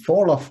and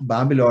fall of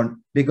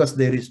Babylon, because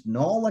there is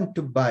no one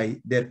to buy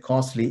their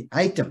costly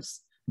items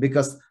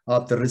because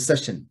of the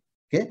recession.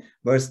 Okay,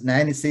 verse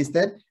 9, it says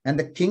that, and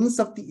the kings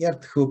of the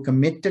earth who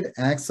committed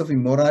acts of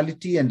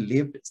immorality and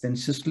lived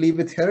sensuously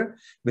with her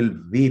will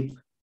weep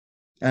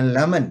and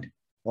lament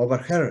over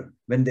her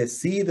when they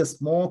see the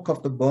smoke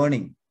of the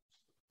burning.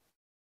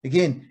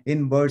 Again,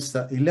 in verse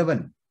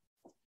 11,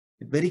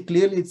 very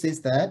clearly it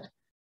says that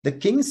the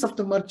kings of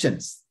the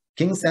merchants,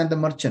 kings and the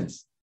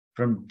merchants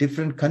from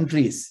different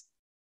countries,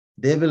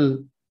 they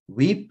will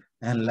weep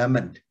and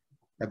lament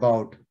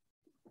about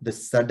the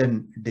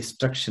sudden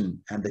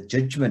destruction and the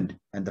judgment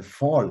and the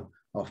fall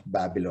of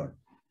Babylon.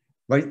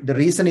 But the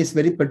reason is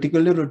very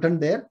particularly written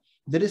there.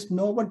 There is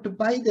no one to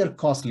buy their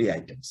costly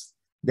items.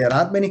 There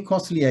are many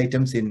costly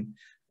items in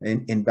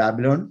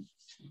Babylon,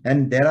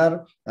 and there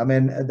are, I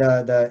mean,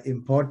 the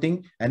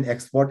importing and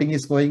exporting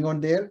is going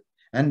on there,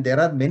 and there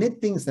are many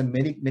things and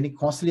many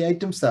costly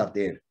items are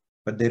there,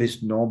 but there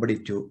is nobody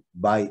to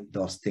buy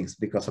those things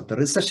because of the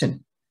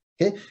recession.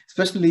 Okay,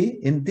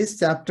 especially in this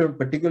chapter,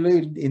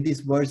 particularly in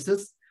these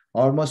verses,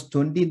 almost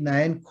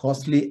 29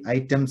 costly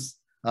items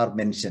are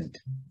mentioned.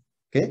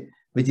 Okay,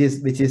 which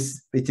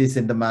is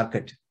in the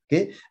market.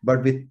 Okay,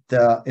 but with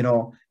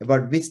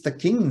about which the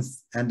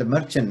kings and the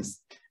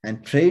merchants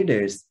and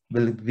traders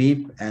will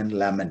weep and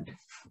lament.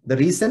 The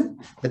reason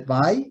that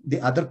why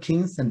the other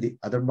kings and the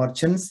other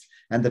merchants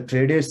and the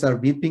traders are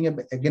weeping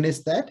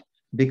against that,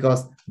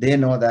 because they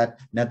know that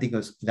nothing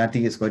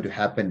is going to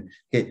happen.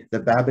 Okay, the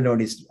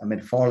Babylon is, I mean,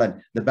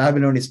 fallen. The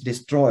Babylon is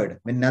destroyed. I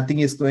mean,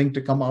 nothing is going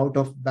to come out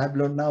of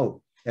Babylon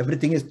now.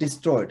 Everything is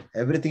destroyed.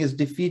 Everything is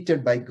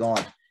defeated by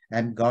God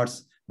and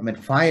God's, I mean,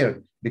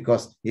 fire,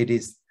 because it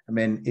is, I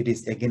mean, it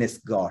is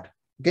against God.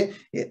 Okay,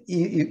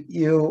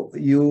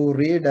 you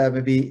read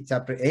maybe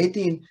chapter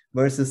 18,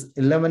 verses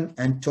 11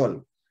 and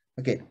 12.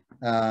 Okay,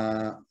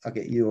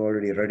 okay, you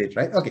already read it,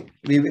 right? Okay,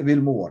 we'll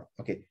move on.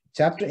 Okay.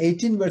 Chapter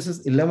 18,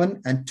 verses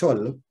 11 and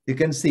 12, you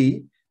can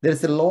see there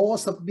is a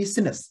loss of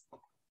business.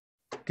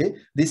 Okay,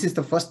 this is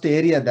the first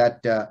area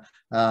that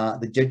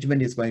the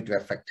judgment is going to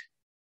affect.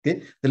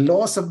 Okay, the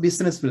loss of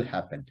business will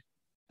happen.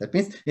 That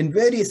means in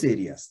various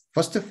areas.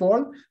 First of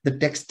all, the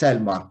textile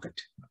market.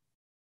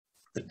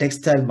 The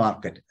textile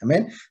market. I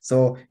mean,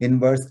 so in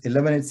verse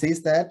 11, it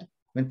says that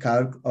when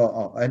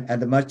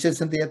and the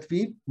merchants and the earth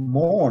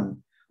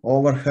mourn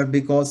over her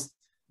because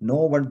no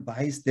one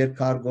buys their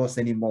cargoes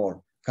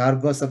anymore.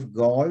 Cargoes of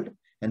gold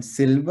and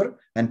silver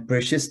and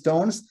precious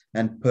stones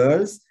and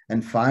pearls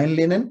and fine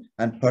linen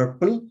and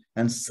purple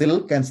and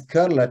silk and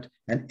scarlet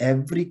and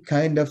every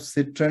kind of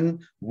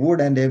citron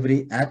wood and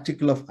every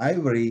article of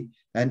ivory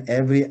and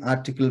every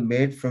article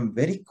made from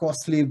very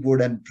costly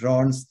wood and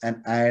bronze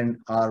and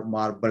iron or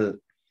marble.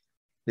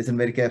 Listen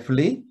very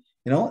carefully.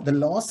 You know, the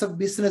loss of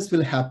business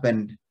will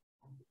happen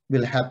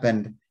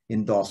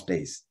in those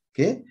days.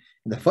 Okay.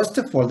 First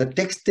of all, the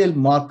textile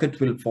market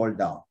will fall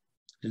down.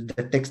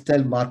 The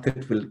textile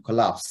market will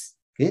collapse.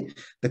 Okay,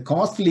 the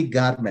costly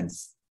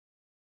garments,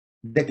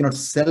 they cannot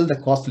sell the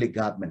costly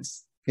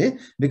garments. Okay,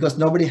 because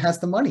nobody has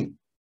the money,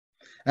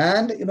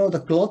 and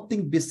the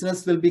clothing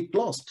business will be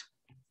closed.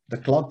 The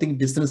clothing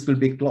business will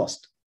be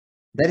closed.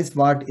 That is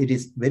what it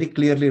is very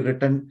clearly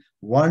written.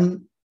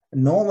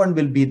 No one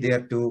will be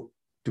there to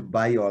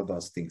buy all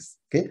those things.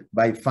 Okay,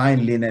 buy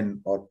fine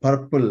linen or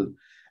purple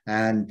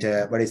and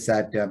what is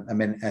that?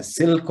 A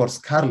silk or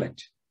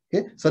scarlet.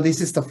 Okay, so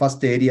this is the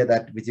first area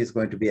which is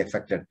going to be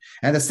affected.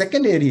 And the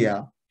second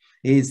area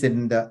is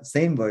in the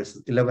same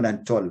verse 11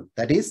 and 12.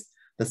 That is,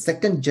 the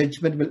second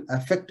judgment will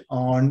affect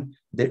on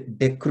the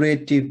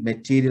decorative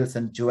materials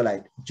and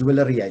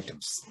jewelry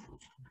items.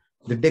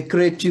 The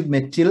decorative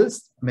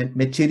materials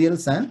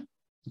and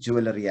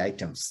jewelry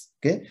items.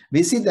 Okay,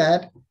 we see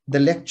that the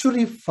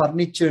luxury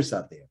furnitures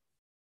are there,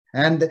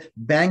 and the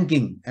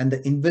banking and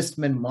the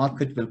investment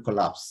market will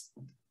collapse.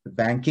 The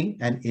banking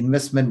and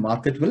investment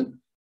market will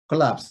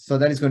collapse. So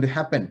that is going to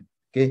happen,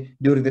 okay,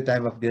 during the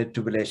time of the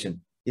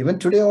tribulation. Even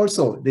today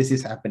also, this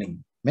is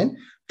happening. Amen.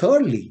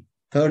 Thirdly,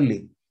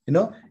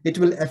 it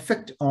will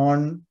affect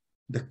on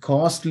the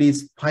costly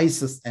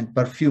spices and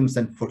perfumes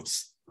and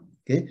foods.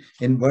 Okay,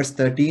 in verse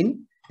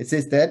 13, it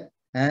says that,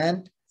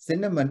 and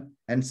cinnamon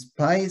and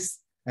spice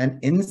and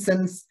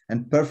incense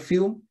and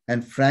perfume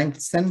and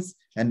frankincense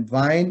and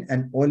wine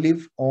and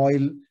olive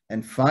oil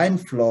and fine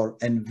flour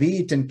and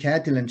wheat and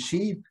cattle and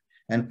sheep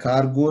and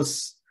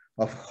cargoes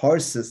of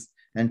horses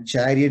and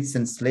chariots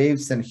and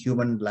slaves and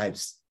human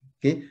lives.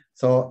 Okay,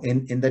 so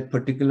in that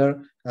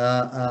particular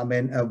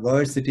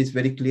verse, it is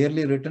very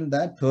clearly written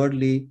that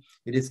thirdly,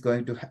 it is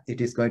going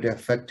to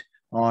affect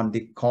on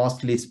the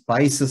costly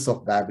spices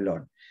of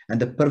Babylon and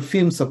the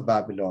perfumes of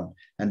Babylon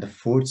and the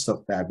foods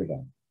of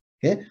Babylon.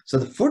 Okay, so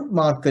the food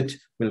market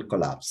will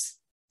collapse.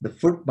 The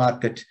food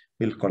market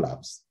will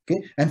collapse.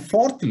 Okay, and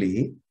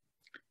fourthly,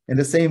 in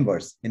the same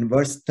verse, in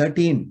verse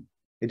 13,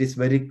 it is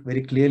very,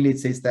 very clearly, it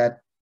says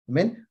that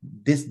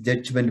this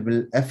judgment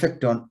will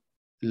affect on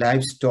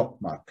livestock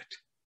market.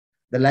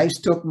 The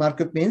livestock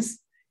market means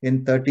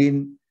in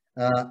 13,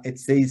 it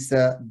says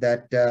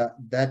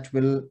that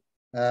will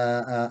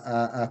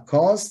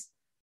cause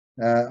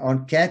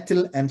on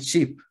cattle and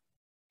sheep.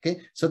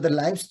 Okay, so the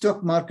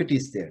livestock market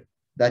is there,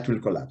 that will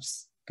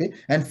collapse. Okay,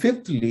 and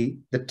fifthly,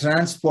 the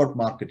transport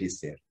market is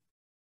there.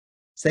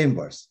 Same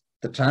verse,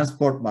 the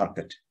transport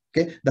market.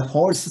 Okay, the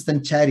horses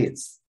and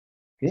chariots.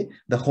 Okay,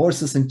 the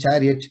horses and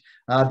chariot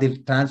are the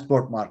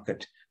transport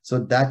market. So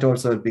that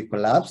also will be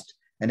collapsed.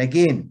 And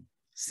again,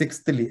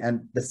 sixthly,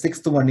 and the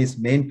sixth one is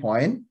main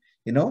point,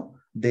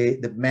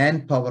 the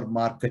manpower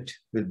market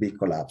will be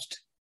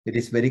collapsed. It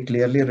is very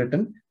clearly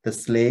written, the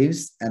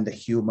slaves and the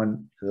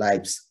human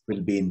lives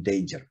will be in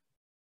danger.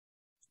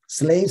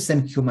 Slaves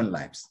and human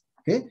lives.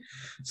 Okay,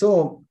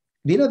 so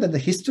we know that the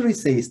history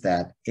says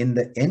that in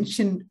the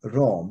ancient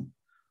Rome,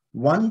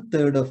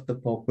 1/3 of the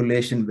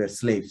population were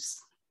slaves.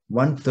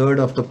 1/3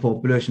 of the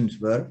populations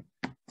were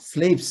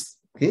slaves.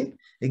 Okay,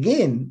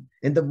 again,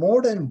 in the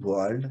modern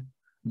world,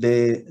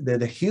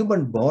 the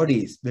human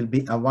bodies will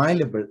be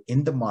available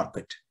in the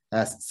market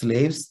as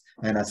slaves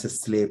and as a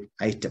slave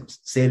items,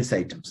 sales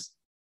items.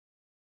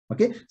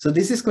 Okay, so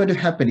this is going to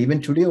happen even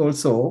today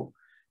also.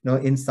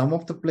 In some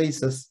of the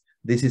places,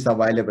 this is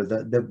available.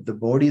 The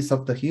bodies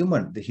of the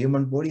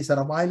human bodies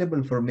are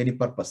available for many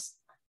purposes.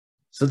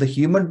 So the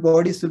human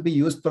bodies will be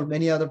used for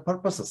many other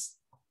purposes.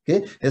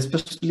 Okay,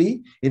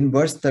 especially in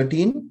verse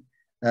 13,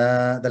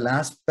 the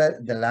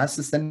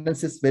last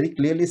sentence is very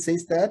clearly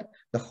says that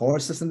the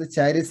horses and the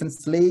chariots and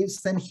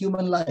slaves and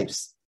human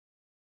lives.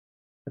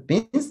 That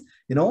means,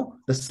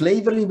 the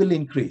slavery will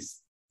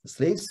increase. The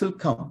slaves will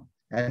come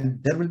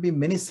and there will be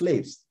many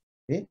slaves.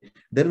 Okay?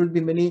 There will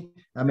be many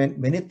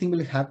things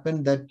will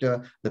happen that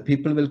the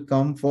people will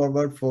come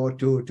forward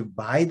to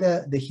buy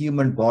the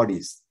human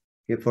bodies,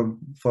 okay,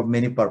 for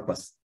many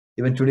purposes.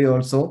 Even today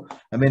also,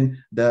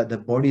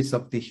 the bodies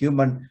of the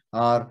human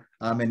are,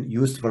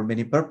 used for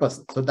many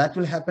purposes. So that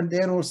will happen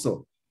there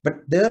also. But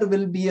there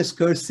will be a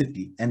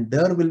scarcity and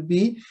there will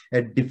be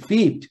a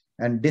defeat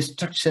and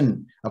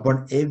destruction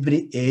upon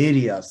every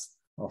areas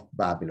of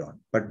Babylon.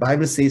 But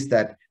Bible says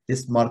that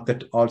this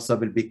market also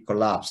will be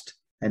collapsed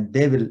and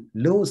they will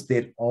lose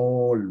their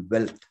all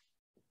wealth.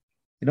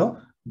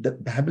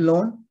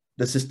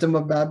 The system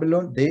of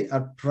Babylon, they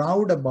are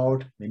proud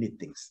about many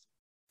things.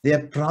 They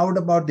are proud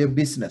about their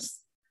business.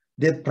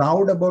 They're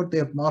proud about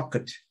their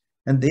market.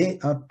 And they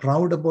are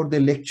proud about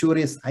their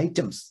luxurious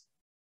items.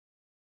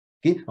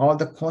 Okay, all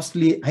the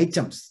costly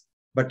items.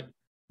 But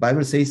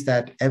Bible says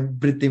that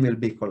everything will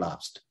be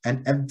collapsed.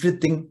 And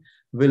everything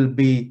will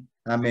be,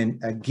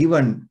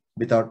 given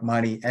without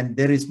money. And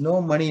there is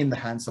no money in the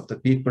hands of the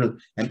people.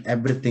 And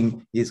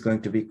everything is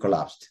going to be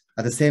collapsed.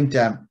 At the same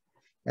time,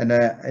 and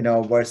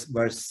verse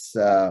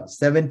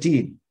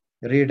 17,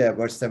 read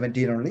verse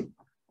 17 only.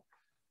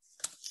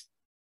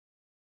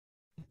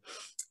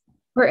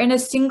 For in a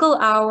single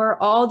hour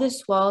all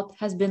this wealth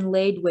has been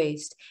laid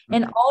waste,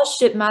 and all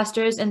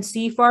shipmasters and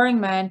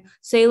seafaring men,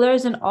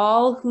 sailors, and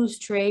all whose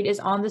trade is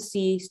on the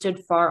sea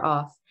stood far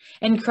off,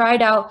 and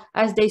cried out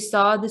as they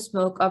saw the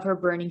smoke of her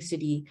burning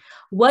city.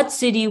 What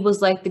city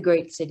was like the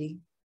great city?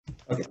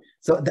 Okay,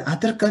 so the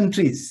other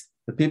countries,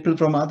 the people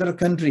from other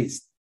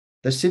countries,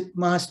 the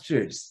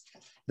shipmasters,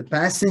 the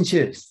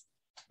passengers,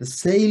 the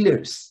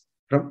sailors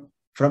from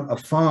from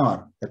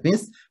afar. That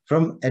means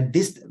from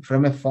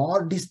a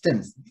far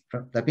distance.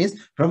 That means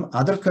from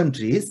other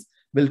countries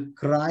will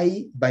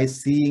cry by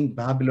seeing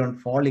Babylon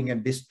falling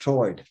and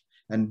destroyed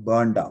and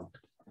burned out.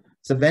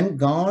 So when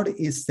God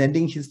is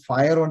sending his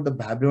fire on the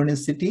Babylonian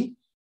city,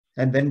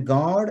 and when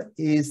God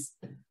is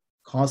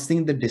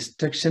causing the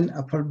destruction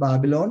upon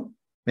Babylon,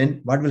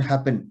 then what will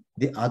happen?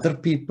 The other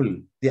people,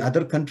 the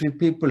other country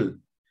people,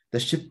 the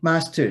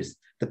shipmasters,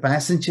 the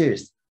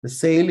passengers, the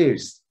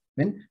sailors,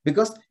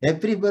 because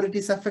everywhere it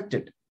is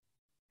affected.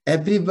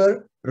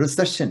 Everywhere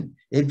recession,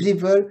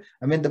 everywhere,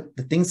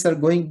 the things are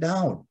going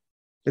down.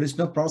 There is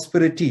no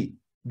prosperity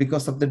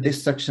because of the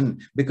destruction,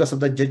 because of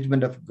the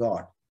judgment of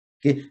God.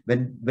 Okay,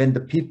 when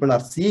the people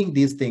are seeing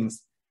these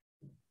things,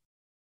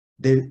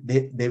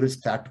 they will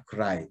start to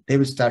cry. They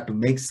will start to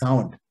make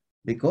sound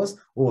because,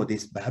 oh,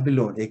 this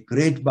Babylon, a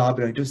great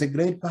Babylon. It was a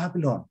great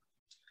Babylon.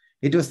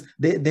 It was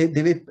they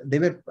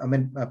were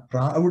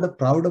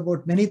proud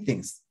about many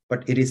things,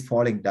 but it is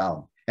falling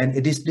down and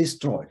it is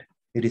destroyed.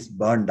 It is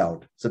burned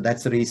out. So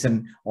that's the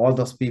reason all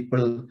those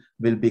people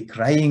will be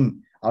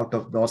crying out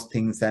of those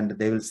things, and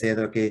they will say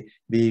that, okay,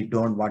 we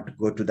don't want to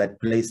go to that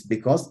place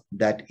because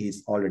that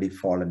is already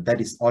fallen,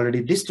 that is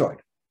already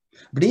destroyed.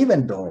 But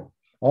even though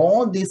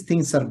all these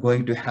things are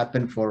going to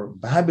happen for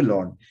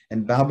Babylon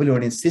and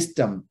Babylonian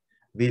system,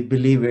 we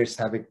believers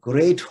have a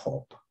great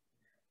hope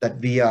that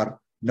we are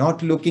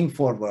not looking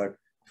forward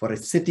for a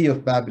city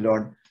of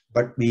Babylon,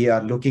 but we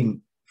are looking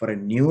for a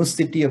new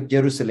city of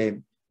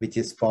Jerusalem, which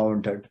is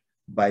founded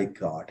by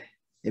God.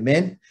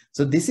 Amen.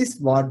 So this is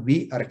what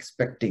we are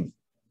expecting.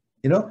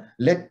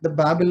 Let the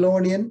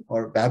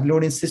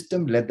Babylonian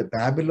system, let the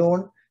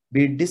Babylon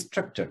be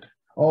destructed,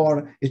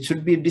 or it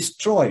should be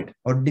destroyed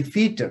or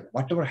defeated,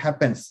 whatever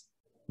happens.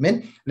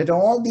 Amen. Let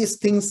all these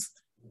things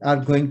are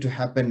going to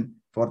happen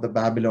for the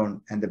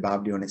Babylon and the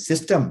Babylonian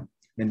system.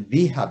 Then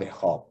we have a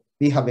hope.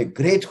 We have a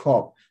great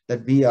hope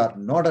that we are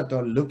not at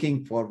all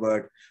looking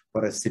forward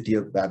for a city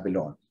of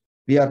Babylon.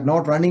 We are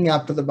not running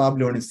after the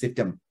Babylonian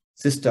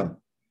system.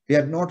 We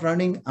are not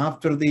running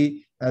after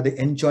the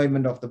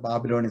enjoyment of the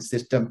Babylonian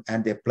system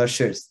and their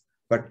pleasures,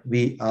 but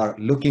we are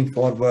looking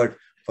forward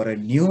for a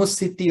new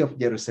city of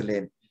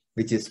Jerusalem,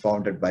 which is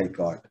founded by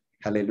God.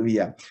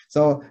 Hallelujah.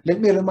 So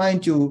let me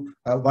remind you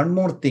one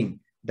more thing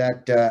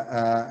that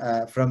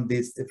from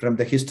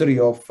the history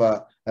of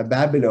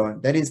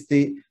Babylon. That is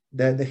the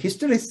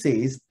history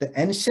says the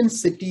ancient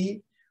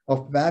city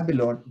of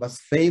Babylon was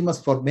famous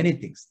for many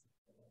things.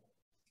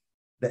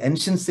 The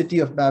ancient city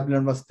of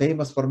Babylon was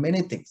famous for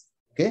many things.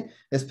 Okay,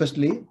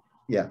 especially,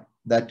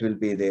 that will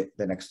be the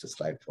next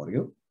slide for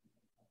you.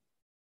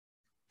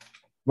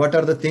 What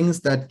are the things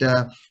that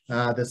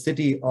the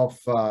city of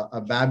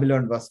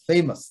Babylon was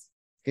famous?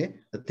 Okay,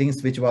 the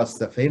things which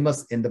was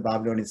famous in the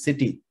Babylonian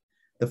city.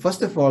 The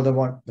first of all,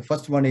 the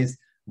first one is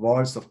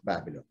walls of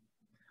Babylon.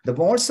 The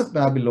walls of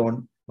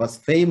Babylon was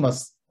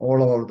famous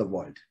all over the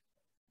world.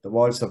 The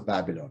walls of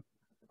Babylon.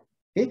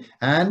 Okay,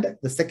 and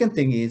the second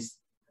thing is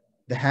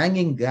the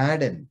hanging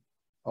garden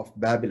of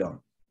Babylon.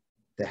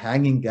 The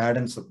hanging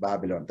gardens of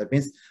Babylon. That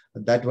means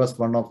that was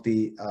one of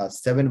the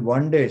 7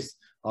 wonders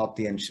of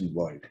the ancient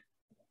world.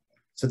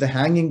 So the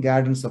hanging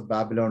gardens of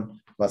Babylon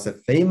was a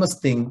famous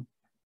thing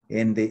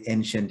in the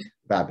ancient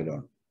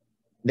Babylon.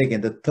 Again,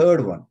 the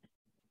third one,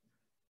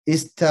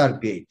 Ishtar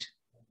Gate.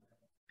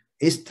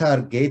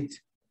 Ishtar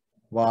Gate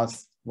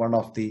was one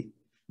of the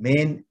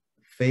main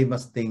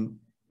famous thing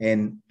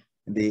in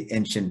the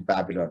ancient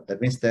Babylon.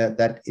 That means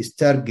that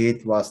Ishtar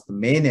Gate was the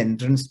main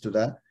entrance to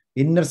the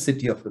inner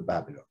city of the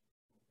Babylon.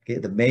 Okay,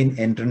 the main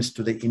entrance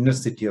to the inner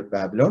city of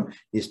Babylon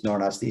is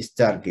known as the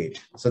Ishtar Gate.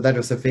 So that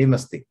was a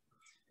famous thing.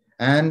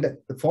 And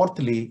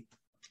fourthly,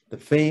 the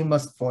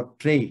famous for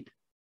trade.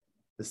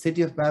 The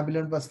city of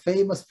Babylon was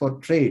famous for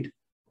trade.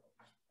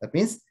 That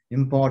means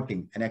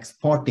importing and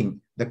exporting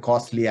the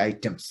costly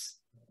items.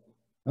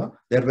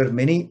 There were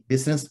many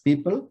business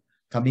people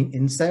coming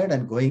inside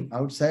and going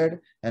outside,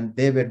 and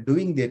they were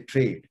doing their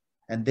trade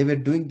and they were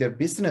doing their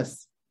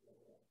business.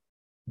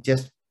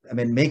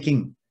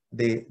 Making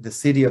the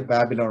city of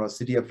Babylon or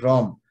city of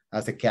Rome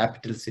as a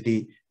capital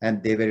city,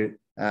 and they were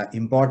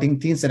importing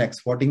things and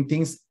exporting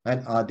things,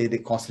 and the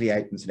costly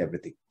items and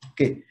everything.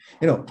 Okay,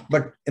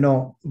 but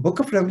Book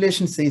of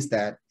Revelation says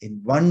that in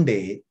one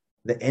day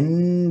the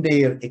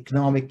entire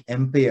economic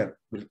empire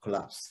will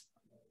collapse.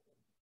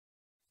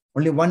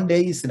 Only one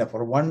day is enough,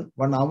 or one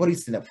hour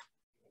is enough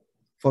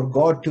for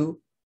God to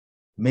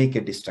make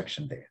a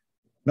destruction there.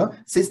 No,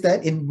 it says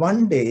that in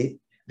one day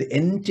the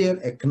entire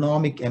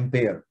economic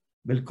empire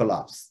will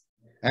collapse,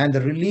 and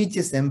the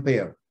religious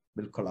empire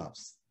will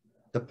collapse.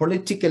 The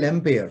political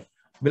empire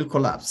will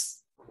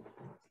collapse.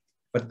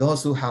 But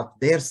those who have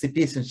their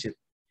citizenship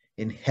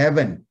in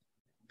heaven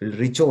will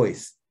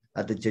rejoice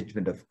at the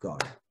judgment of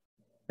God.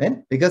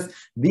 And because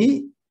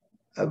we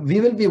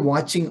will be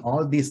watching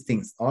all these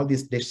things, all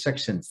these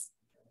destructions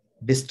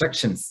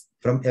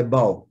from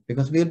above,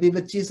 because we will be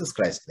with Jesus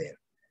Christ there.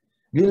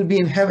 We will be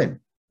in heaven.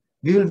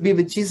 We will be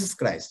with Jesus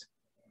Christ.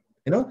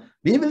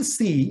 We will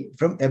see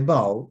from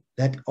above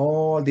that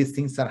all these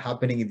things are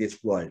happening in this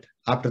world.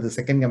 After the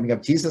second coming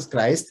of Jesus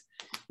Christ,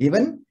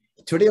 even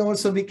today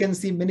also we can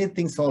see many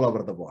things all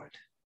over the world.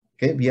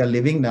 Okay, we are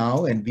living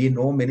now and we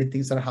know many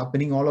things are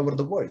happening all over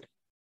the world.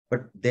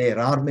 But there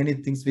are many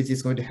things which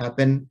is going to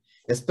happen,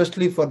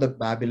 especially for the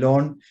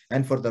Babylon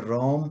and for the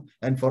Rome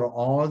and for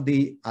all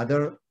the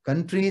other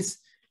countries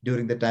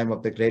during the time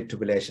of the Great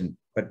Tribulation.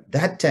 But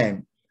that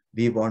time,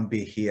 we won't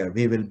be here.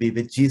 We will be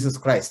with Jesus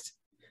Christ.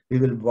 We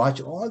will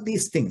watch all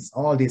these things,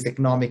 all these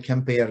economic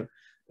empire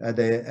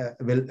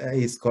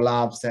is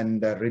collapsed,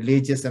 and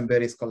religious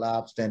empire is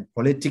collapsed, and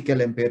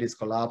political empire is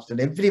collapsed, and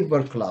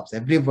everywhere collapse,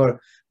 everywhere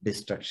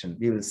destruction.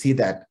 We will see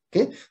that.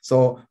 Okay,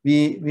 so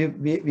we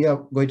are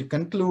going to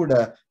conclude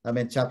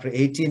chapter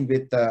 18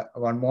 with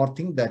one more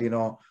thing that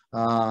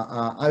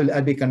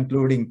I'll be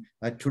concluding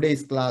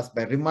today's class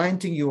by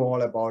reminding you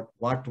all about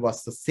what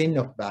was the sin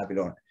of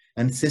Babylon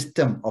and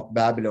system of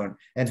Babylon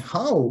and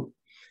how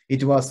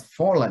it was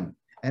fallen,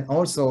 and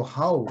also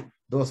how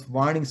those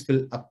warnings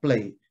will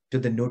apply to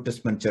the New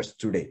Testament church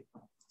today.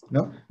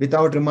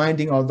 Without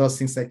reminding all those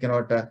things, I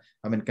cannot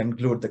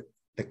conclude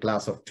the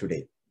class of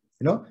today.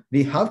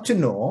 We have to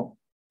know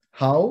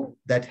how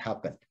that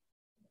happened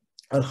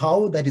or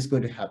how that is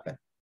going to happen.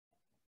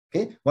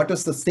 Okay, what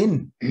was the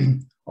sin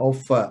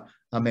of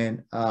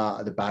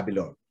the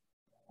Babylon,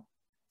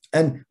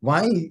 and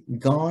why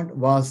God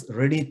was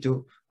ready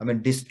to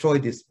destroy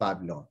this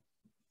Babylon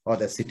or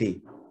the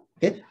city.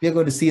 Okay, we are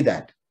going to see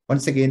that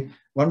once again.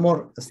 One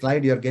more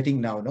slide you are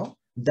getting now. No,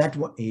 that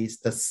one is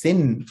the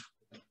sin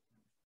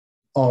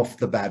of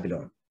the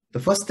Babylon. The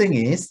first thing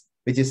is,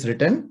 which is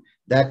written,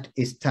 that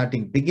is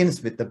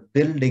begins with the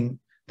building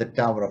the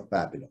Tower of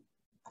Babylon.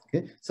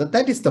 Okay, so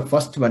that is the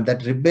first one,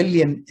 that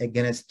rebellion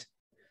against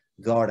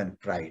God and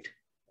pride.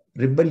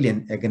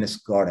 Rebellion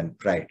against God and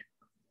pride.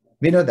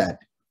 We know that,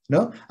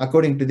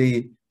 according to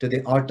the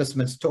Old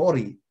Testament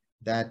story,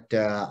 that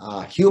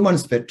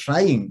humans were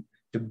trying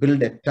to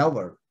build a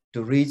tower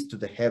to reach to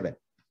the heaven.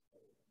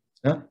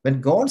 When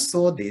God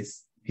saw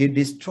this, he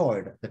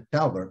destroyed the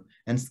tower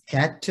and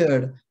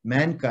scattered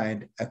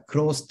mankind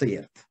across the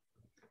earth.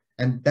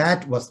 And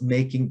that was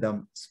making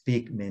them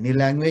speak many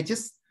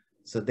languages,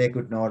 so they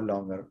could no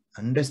longer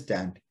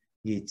understand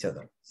each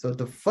other. So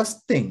the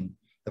first thing,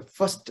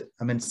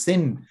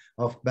 sin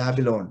of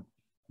Babylon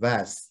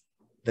was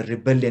the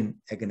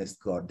rebellion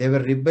against God. They were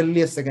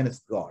rebellious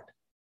against God,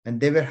 and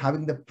they were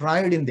having the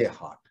pride in their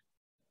heart.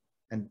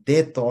 And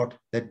they thought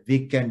that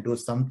we can do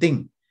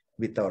something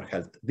with our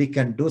health. We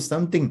can do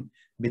something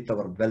with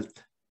our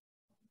wealth.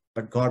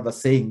 But God was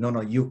saying,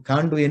 no, you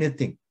can't do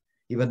anything.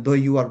 Even though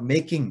you are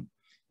making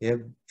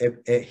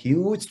a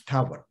huge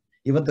tower,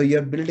 even though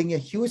you're building a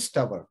huge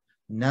tower,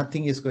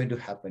 nothing is going to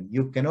happen.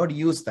 You cannot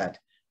use that,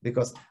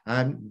 because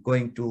I'm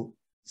going to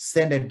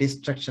send a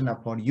destruction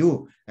upon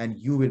you, and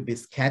you will be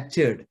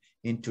scattered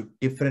into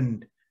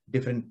different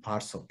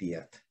parts of the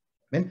earth.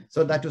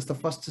 So that was the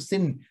first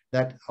sin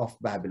of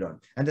Babylon.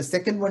 And the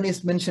second one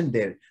is mentioned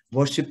there,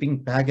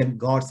 worshipping pagan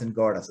gods and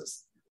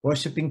goddesses.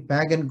 Worshipping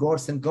pagan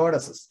gods and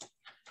goddesses.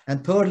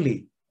 And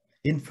thirdly,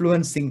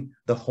 influencing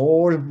the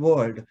whole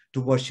world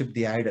to worship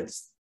the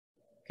idols.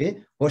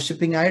 Okay,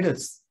 worshipping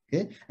idols.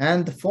 Okay,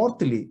 and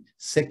fourthly,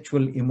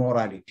 sexual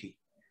immorality.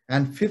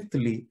 And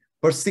fifthly,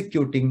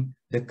 persecuting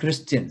the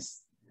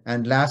Christians.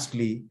 And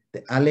lastly,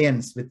 the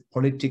alliance with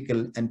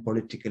political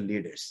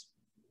leaders.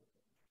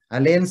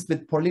 Alliance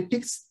with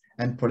politics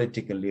and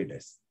political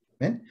leaders.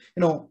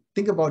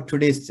 Think about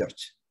today's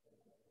church,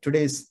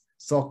 today's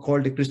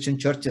so-called Christian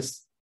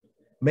churches.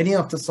 Many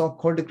of the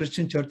so-called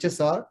Christian churches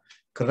are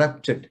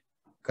corrupted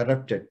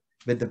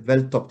with the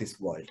wealth of this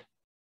world,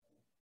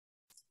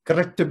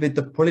 corrupted with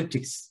the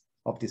politics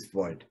of this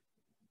world,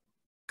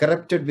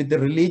 corrupted with the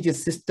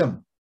religious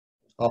system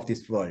of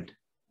this world.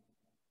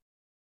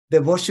 They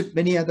worship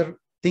many other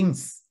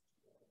things.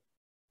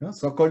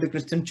 So-called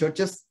Christian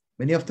churches,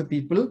 many of the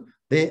people,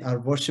 they are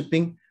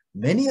worshipping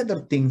many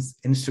other things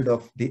instead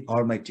of the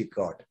Almighty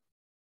God.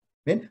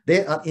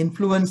 They are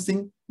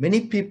influencing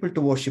many people to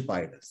worship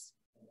idols.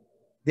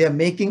 They are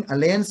making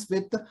alliance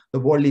with the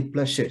worldly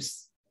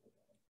pleasures.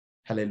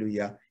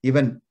 Hallelujah.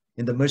 Even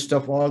in the midst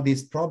of all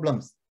these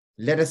problems,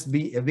 let us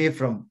be away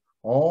from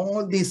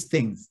all these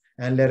things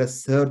and let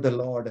us serve the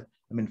Lord,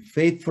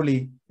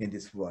 faithfully in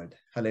this world.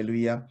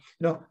 Hallelujah.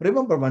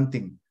 Remember one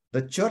thing,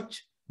 the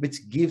church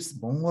which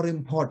gives more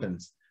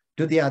importance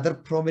to the other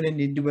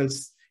prominent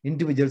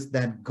individuals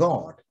than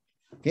God,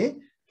 okay,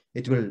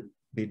 it will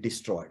be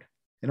destroyed.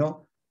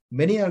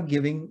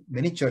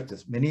 Many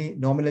churches, many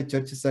nominal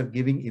churches are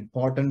giving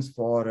importance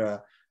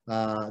for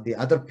the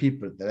other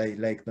people,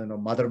 like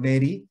Mother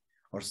Mary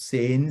or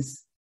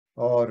saints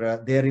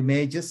or their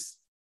images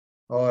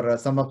or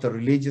some of the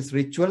religious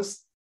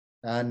rituals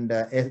and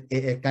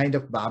a kind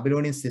of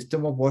Babylonian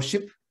system of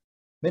worship.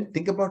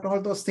 Think about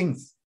all those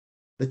things.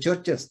 The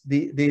churches,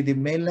 the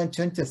mainland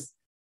churches,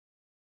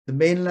 the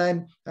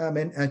mainline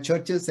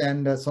churches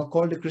and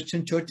so-called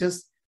Christian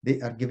churches, they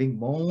are giving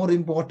more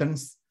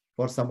importance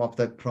for some of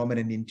the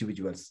prominent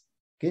individuals.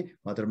 Okay,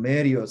 Mother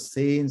Mary or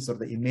saints or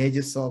the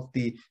images of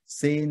the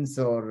saints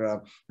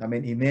or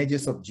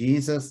images of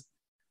Jesus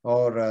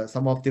or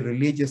some of the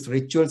religious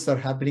rituals are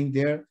happening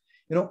there.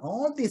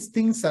 All these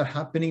things are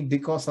happening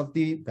because of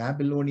the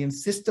Babylonian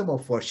system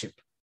of worship.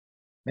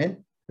 And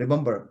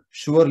remember,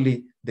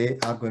 surely they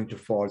are going to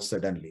fall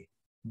suddenly.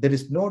 There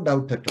is no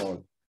doubt at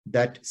all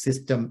that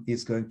system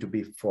is going to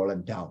be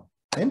fallen down.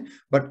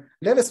 But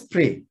let us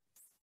pray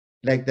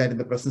like that in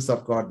the presence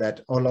of God,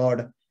 that, oh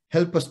Lord,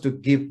 help us to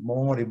give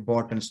more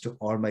importance to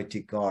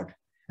Almighty God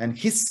and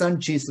His Son,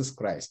 Jesus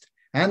Christ,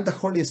 and the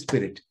Holy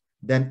Spirit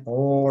than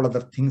all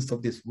other things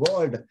of this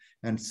world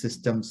and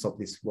systems of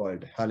this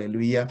world.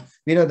 Hallelujah.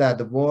 We know that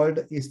the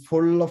world is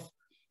full of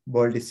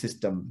worldly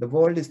system. The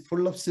world is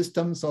full of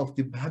systems of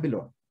the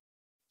Babylon.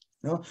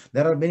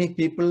 There are many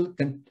people,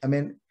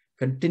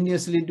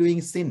 continuously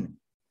doing sin.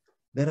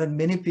 There are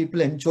many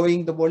people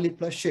enjoying the worldly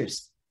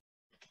pleasures.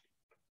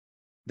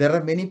 There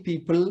are many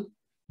people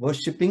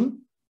worshiping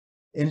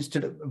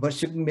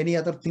many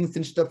other things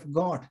instead of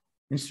God.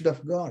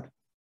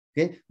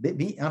 Okay,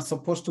 we are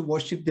supposed to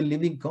worship the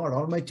living God,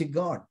 Almighty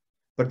God.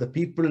 But the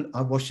people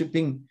are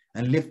worshiping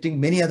and lifting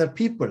many other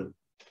people,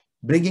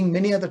 bringing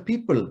many other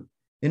people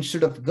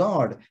instead of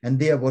God, and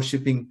they are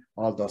worshiping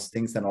all those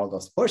things and all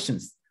those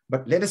persons.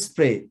 But let us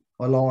pray,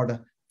 oh Lord,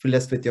 fill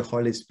us with your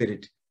Holy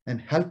Spirit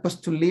and help us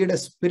to lead a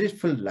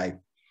spirit-filled life,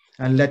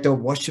 and let our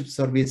worship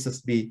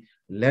services be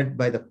led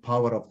by the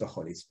power of the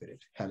Holy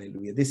Spirit.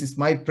 Hallelujah. This is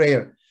my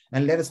prayer.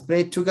 And let us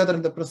pray together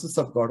in the presence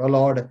of God. Oh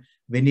Lord,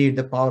 we need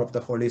the power of the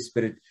Holy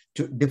Spirit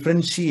to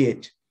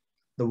differentiate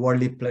the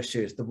worldly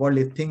pleasures, the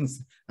worldly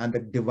things, and the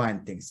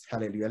divine things.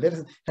 Hallelujah. Let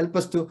us help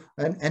us to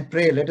and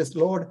pray. Let us,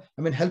 Lord,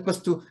 help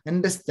us to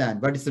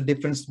understand what is the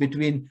difference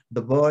between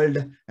the world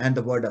and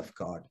the Word of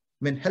God.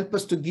 Help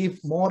us to give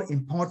more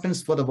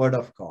importance for the Word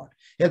of God.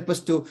 Help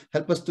us to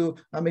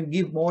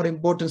give more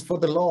importance for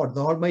the Lord, the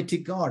Almighty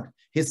God,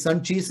 His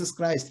Son Jesus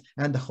Christ,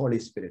 and the Holy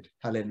Spirit.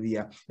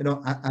 Hallelujah.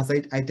 As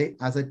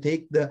I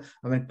take the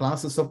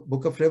classes of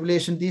Book of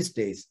Revelation these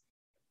days,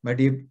 my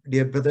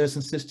dear brothers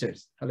and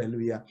sisters,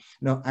 hallelujah.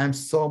 I'm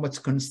so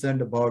much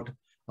concerned about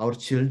our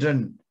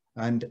children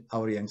and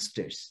our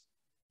youngsters.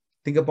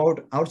 Think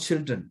about our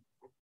children.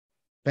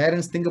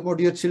 Parents, think about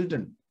your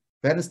children.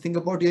 Parents, think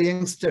about your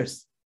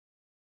youngsters.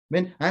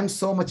 I'm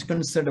so much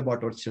concerned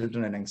about our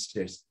children and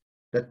youngsters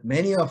that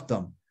many of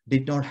them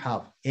did not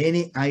have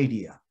any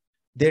idea.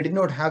 They did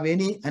not have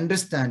any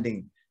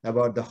understanding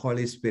about the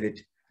Holy Spirit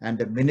and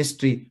the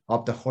ministry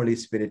of the Holy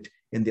Spirit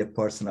in their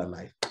personal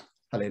life.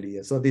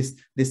 Hallelujah. So this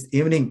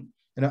evening,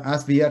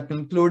 as we are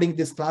concluding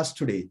this class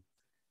today,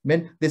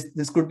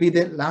 this could be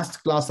the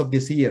last class of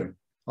this year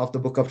of the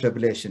Book of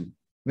Revelation.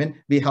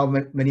 When we have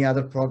many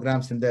other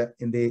programs in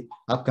the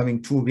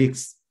upcoming 2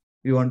 weeks,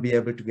 we won't be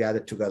able to gather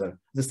together.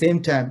 At the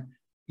same time,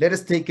 let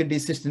us take a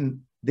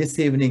decision this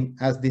evening,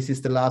 as this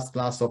is the last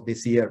class of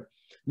this year.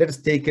 Let us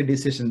take a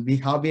decision. We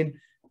have been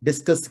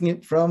discussing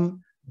it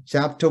from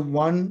chapter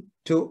 1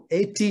 to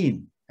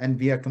 18, and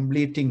we are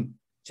completing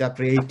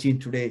chapter 18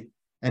 today,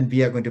 and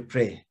we are going to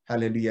pray.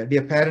 Hallelujah.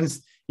 Dear parents,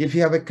 if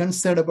you have a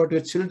concern about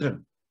your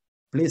children,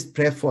 please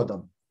pray for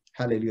them.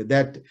 Hallelujah.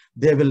 That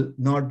they will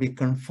not be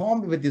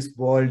conformed with this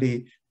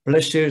worldly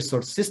pleasures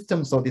or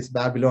systems of this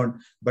Babylon,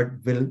 but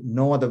will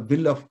know the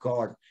will of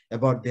God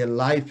about their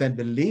life and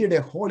will lead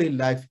a holy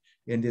life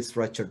in this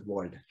wretched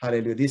world.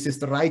 Hallelujah. This is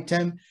the right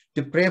time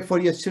to pray for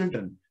your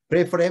children.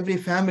 Pray for every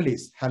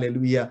families.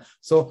 Hallelujah.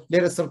 So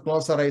let us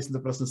close our eyes in the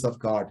presence of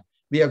God.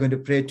 We are going to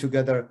pray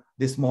together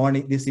this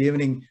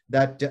evening,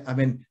 that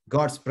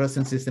God's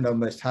presence is in our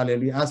midst.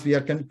 Hallelujah. As we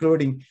are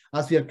concluding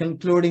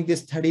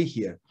this study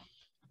here,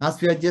 as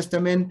we are just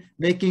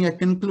making a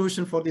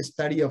conclusion for the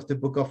study of the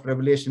book of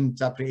Revelation,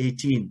 chapter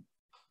 18.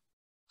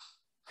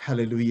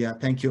 Hallelujah.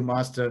 Thank you,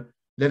 Master.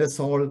 Let us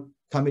all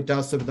commit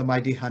ourselves to the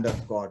mighty hand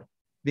of God.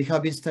 We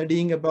have been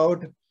studying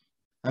about,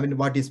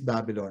 what is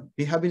Babylon?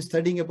 We have been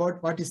studying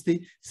about what is the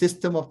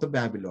system of the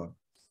Babylon.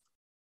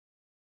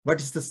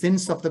 What is the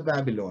sins of the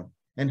Babylon,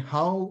 and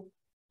how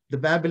the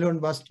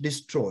Babylon was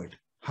destroyed,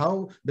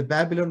 how the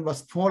Babylon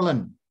was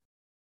fallen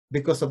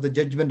because of the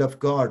judgment of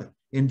God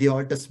in the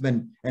Old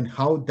Testament, and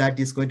how that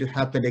is going to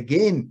happen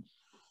again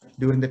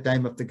during the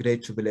time of the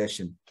Great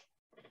Tribulation.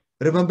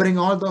 Remembering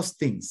all those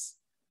things,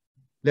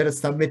 let's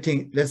submit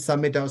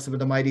ourselves to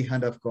the mighty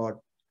hand of God.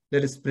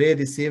 Let us pray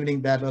this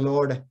evening that, oh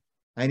Lord,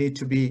 I need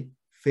to be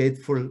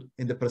faithful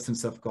in the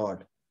presence of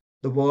God.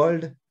 The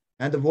world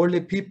and the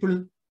worldly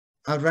people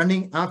are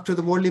running after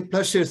the worldly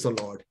pleasures, oh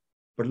Lord.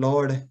 But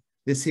Lord,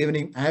 this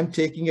evening I am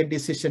taking a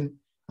decision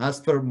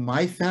as for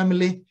my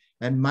family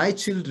and my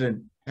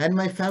children and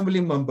my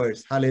family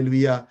members.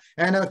 Hallelujah.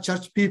 And our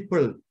church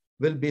people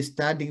will be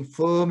standing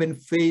firm in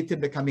faith in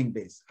the coming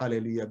days.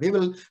 Hallelujah.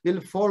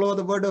 We'll follow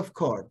the word of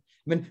God.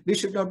 We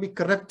should not be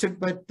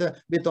corrupted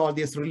with all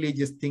these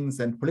religious things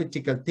and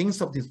political things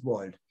of this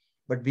world,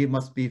 but we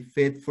must be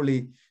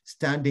faithfully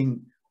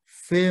standing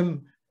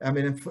firm,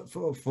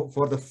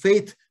 for the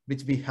faith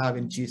which we have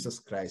in Jesus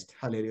Christ.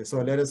 Hallelujah. So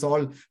let us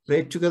all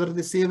pray together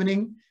this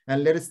evening,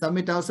 and let us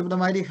submit ourselves to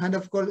the mighty hand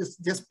of God. It's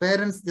just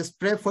parents, just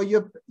pray for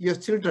your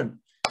children.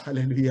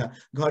 Hallelujah.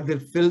 God will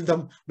fill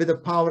them with the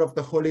power of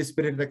the Holy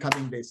Spirit in the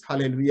coming days.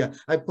 Hallelujah.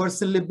 I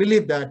personally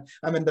believe that,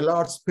 the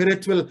Lord's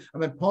Spirit will,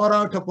 pour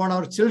out upon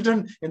our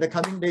children in the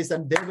coming days,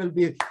 and they will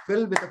be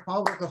filled with the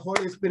power of the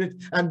Holy Spirit,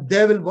 and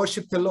they will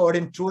worship the Lord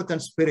in truth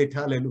and spirit.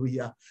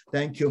 Hallelujah.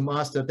 Thank you,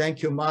 Master.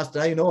 Thank you, Master.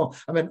 I know,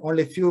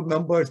 only few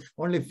members,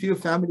 only few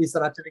families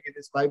are attending in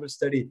this Bible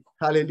study.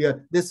 Hallelujah.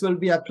 This will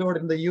be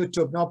uploaded in the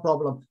YouTube, no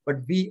problem. But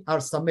we are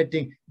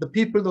submitting the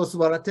people, those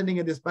who are attending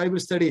in this Bible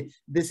study.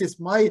 This is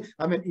my,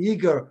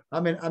 eager.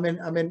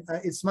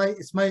 It's my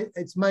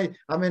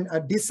a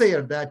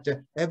desire that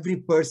every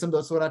person,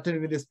 those who are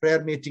attending this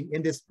prayer meeting,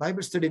 in this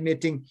Bible study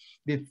meeting,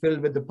 be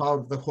filled with the power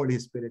of the Holy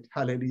Spirit.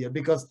 Hallelujah.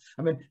 Because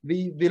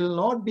we will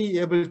not be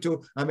able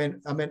to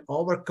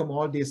overcome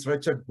all this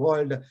wretched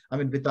world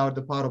without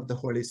the power of the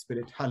Holy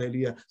Spirit.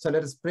 Hallelujah. So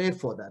let us pray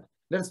for that.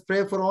 Let us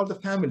pray for all the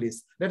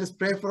families. Let us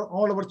pray for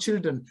all our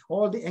children,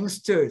 all the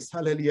youngsters.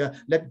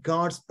 Hallelujah. Let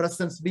God's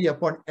presence be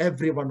upon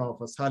every one of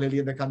us.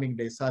 Hallelujah. In the coming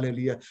days.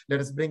 Hallelujah.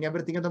 Let us bring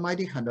everything in the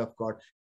mighty hand of God.